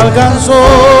 me alcanzó.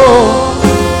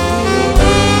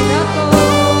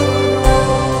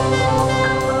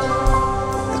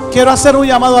 Quiero hacer un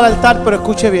llamado al altar, pero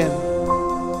escuche bien.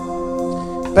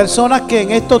 Personas que en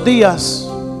estos días,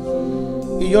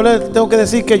 y yo les tengo que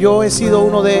decir que yo he sido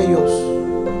uno de ellos,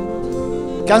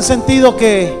 que han sentido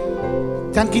que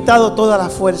te han quitado toda la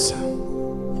fuerza.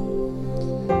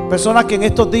 Personas que en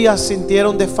estos días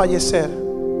sintieron desfallecer.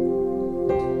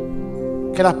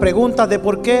 Que las preguntas de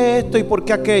por qué esto y por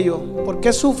qué aquello, por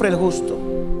qué sufre el justo,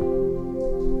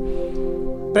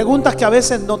 preguntas que a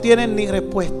veces no tienen ni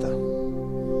respuesta,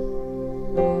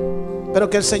 pero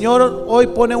que el Señor hoy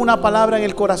pone una palabra en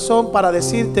el corazón para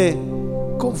decirte: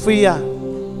 confía,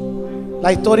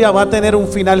 la historia va a tener un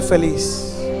final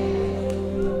feliz.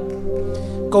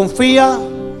 Confía,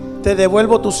 te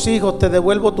devuelvo tus hijos, te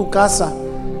devuelvo tu casa,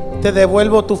 te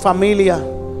devuelvo tu familia,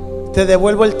 te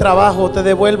devuelvo el trabajo, te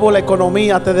devuelvo la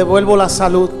economía, te devuelvo la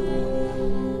salud,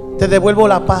 te devuelvo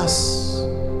la paz.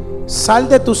 Sal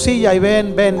de tu silla y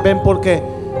ven, porque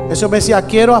Eso me decía,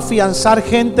 quiero afianzar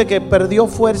gente que perdió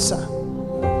fuerza,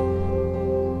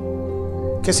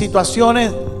 que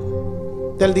situaciones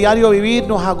del diario vivir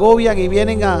nos agobian y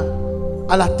vienen a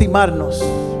lastimarnos.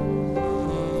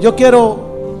 Yo quiero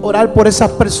orar por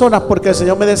esas personas, porque el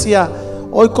Señor me decía,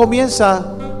 hoy comienza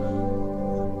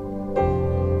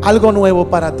algo nuevo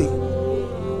para ti.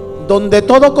 Donde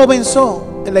todo comenzó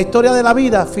en la historia de la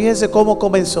vida, fíjense cómo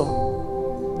comenzó.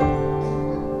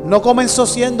 No comenzó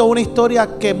siendo una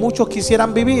historia que muchos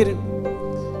quisieran vivir,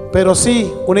 pero sí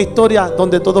una historia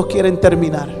donde todos quieren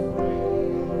terminar.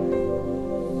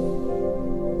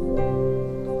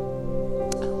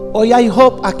 Hoy hay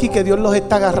Job aquí que Dios los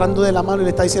está agarrando de la mano y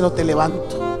le está diciendo, te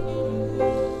levanto.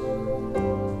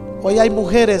 Hoy hay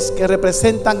mujeres que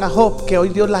representan a Job, que hoy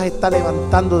Dios las está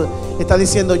levantando, está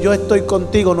diciendo, yo estoy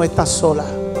contigo, no estás sola.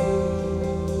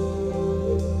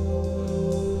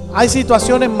 Hay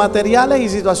situaciones materiales y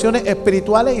situaciones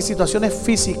espirituales y situaciones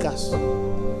físicas,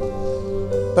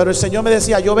 pero el Señor me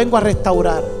decía, yo vengo a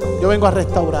restaurar, yo vengo a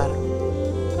restaurar,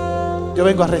 yo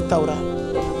vengo a restaurar.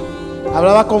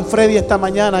 Hablaba con Freddy esta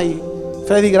mañana y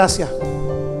Freddy, gracias.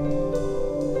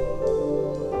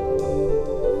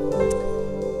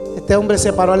 Este hombre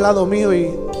se paró al lado mío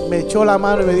y me echó la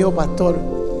mano y me dijo, pastor,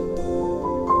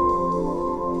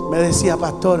 me decía,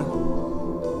 pastor,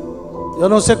 yo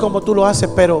no sé cómo tú lo haces,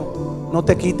 pero no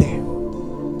te quites.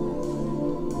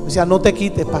 Me decía, no te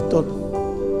quites, pastor.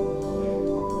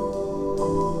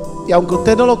 Y aunque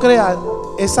usted no lo crea,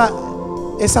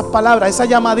 esas palabras, esa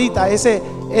llamadita, ese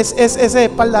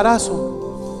espaldarazo,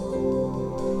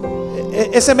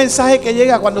 ese mensaje que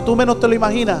llega cuando tú menos te lo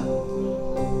imaginas,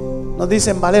 nos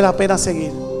dicen, vale la pena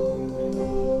seguir.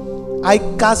 Hay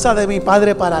casa de mi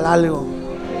Padre para largo.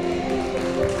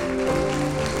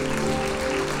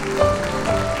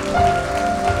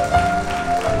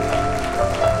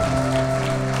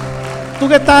 Tú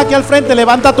que estás aquí al frente,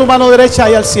 levanta tu mano derecha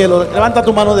ahí al cielo. Levanta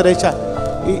tu mano derecha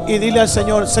y dile al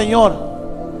Señor, Señor,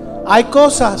 hay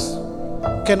cosas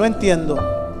que no entiendo.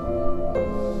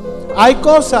 Hay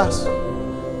cosas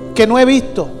que no he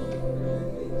visto.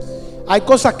 Hay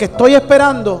cosas que estoy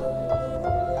esperando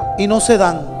y no se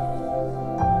dan.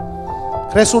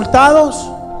 Resultados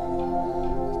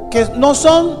que no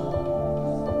son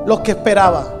los que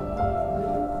esperaba.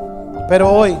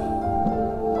 Pero hoy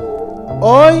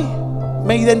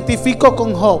me identifico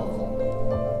con Job.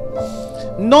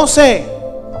 No sé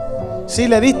si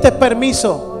le diste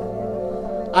permiso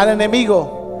al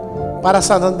enemigo para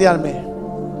zarandearme,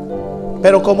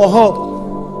 pero como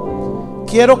Job,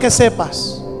 quiero que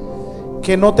sepas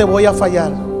que no te voy a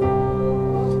fallar.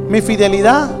 Mi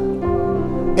fidelidad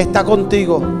está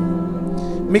contigo.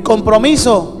 Mi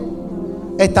compromiso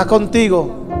está contigo.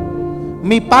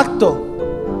 Mi pacto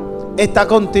está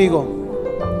contigo.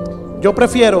 Yo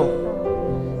prefiero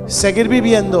seguir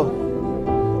viviendo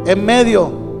en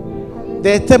medio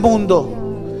de este mundo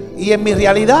y en mi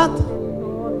realidad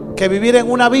que vivir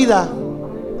en una vida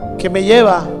que me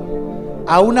lleva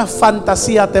a una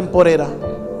fantasía temporera.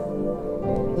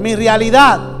 Mi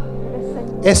realidad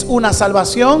es una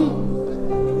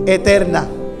salvación eterna.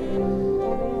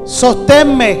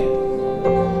 Sosténme,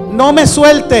 no me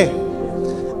suelte,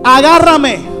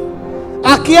 agárrame.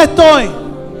 Aquí estoy,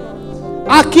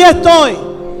 aquí estoy.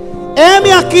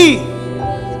 Heme aquí,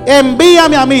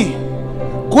 envíame a mí,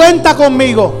 cuenta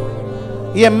conmigo.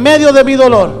 Y en medio de mi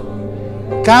dolor,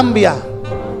 cambia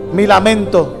mi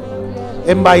lamento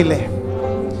en baile.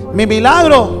 Mi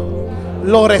milagro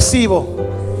lo recibo.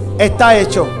 Está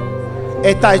hecho,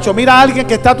 está hecho. Mira a alguien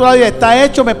que está a tu lado y está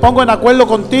hecho. Me pongo en acuerdo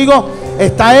contigo.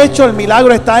 Está hecho, el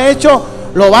milagro está hecho.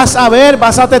 Lo vas a ver,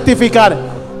 vas a testificar.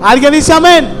 ¿Alguien dice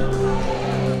amén?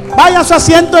 Vaya a su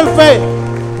asiento en fe.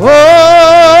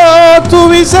 Oh, tu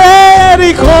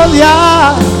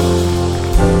misericordia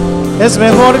es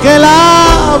mejor que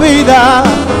la vida.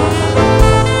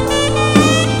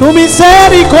 Tu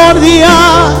misericordia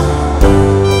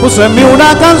puso en mí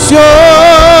una canción.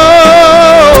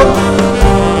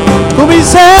 Tu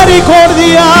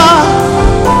misericordia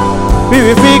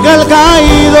vivifica el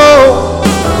caído.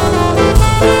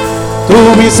 Tu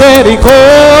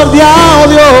misericordia, oh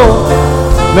Dios,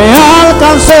 me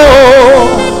alcanzó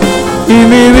y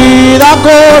mi vida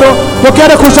coro. Yo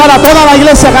quiero escuchar a toda la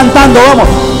iglesia cantando, vamos.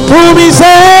 Tu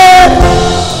misericordia.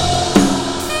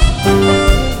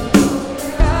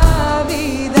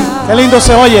 Qué lindo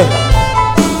se oye.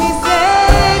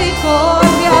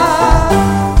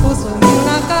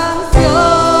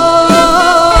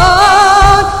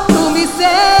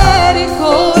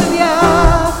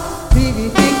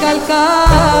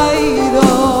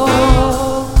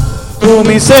 Tu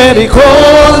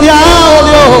misericordia, oh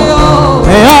Dios,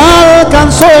 me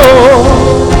alcanzó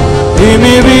y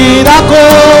mi vida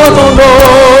coronó.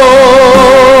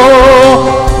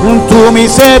 Tu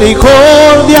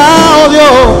misericordia, oh Dios,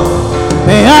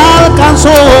 me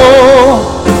alcanzó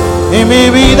y mi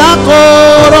vida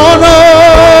coronó.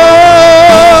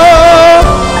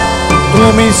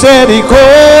 Tu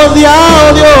misericordia,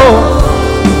 oh Dios,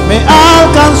 me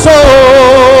alcanzó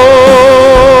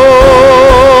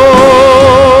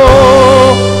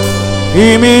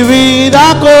y mi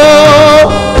vida coronó.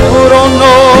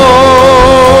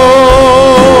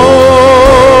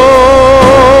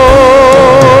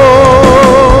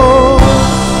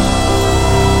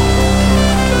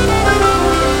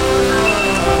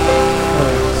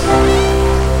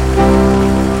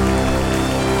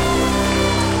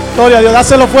 Gloria a Dios,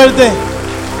 dáselo fuerte.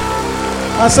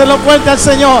 Dáselo fuerte al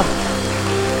Señor.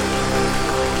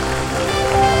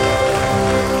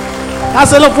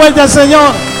 Dáselo fuerte al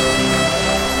Señor.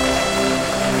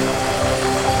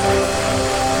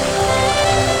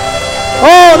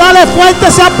 Oh, dale fuerte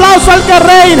ese aplauso al que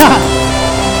reina.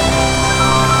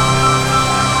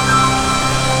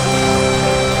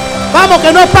 Vamos,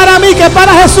 que no es para mí, que es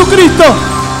para Jesucristo.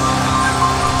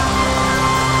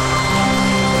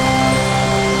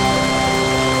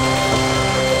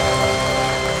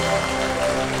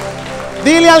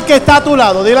 Dile al que está a tu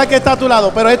lado, dile al que está a tu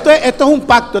lado. Pero esto es un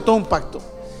pacto, esto es un pacto.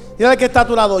 Dile al que está a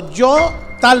tu lado, yo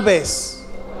tal vez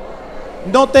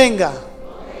no tenga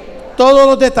todos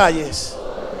los detalles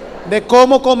de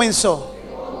cómo comenzó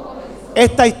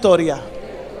esta historia,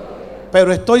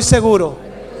 pero estoy seguro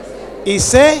y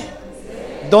sé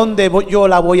dónde yo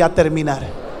la voy a terminar.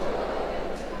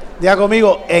 Diga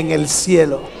conmigo, en el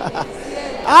cielo.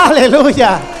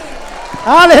 Aleluya,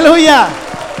 aleluya,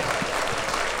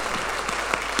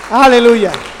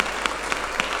 aleluya.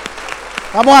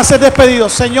 Vamos a ser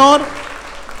despedidos. Señor,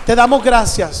 te damos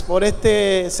gracias por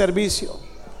este servicio.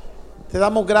 Te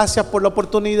damos gracias por la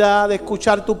oportunidad de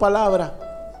escuchar tu palabra.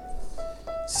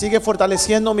 Sigue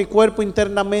fortaleciendo mi cuerpo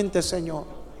internamente, Señor.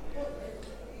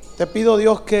 Te pido,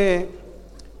 Dios, que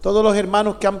todos los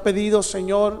hermanos que han pedido,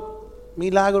 Señor,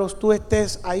 milagros, tú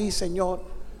estés ahí, Señor.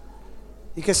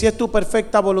 Y que si es tu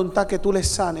perfecta voluntad, que tú les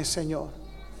sanes, Señor.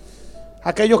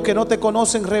 Aquellos que no te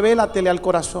conocen, revélatele al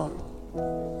corazón.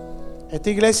 Esta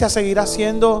iglesia seguirá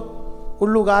siendo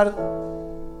un lugar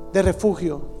de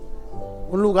refugio,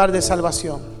 un lugar de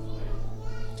salvación.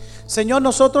 Señor,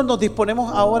 nosotros nos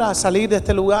disponemos ahora a salir de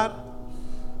este lugar,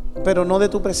 pero no de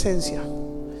tu presencia.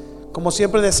 Como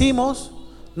siempre decimos,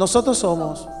 nosotros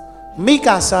somos mi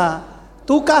casa,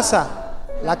 tu casa,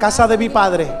 la casa de mi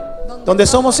Padre. Donde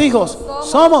somos hijos,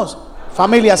 somos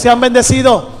familia. Sean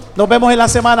bendecidos. Nos vemos en la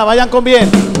semana. Vayan con bien.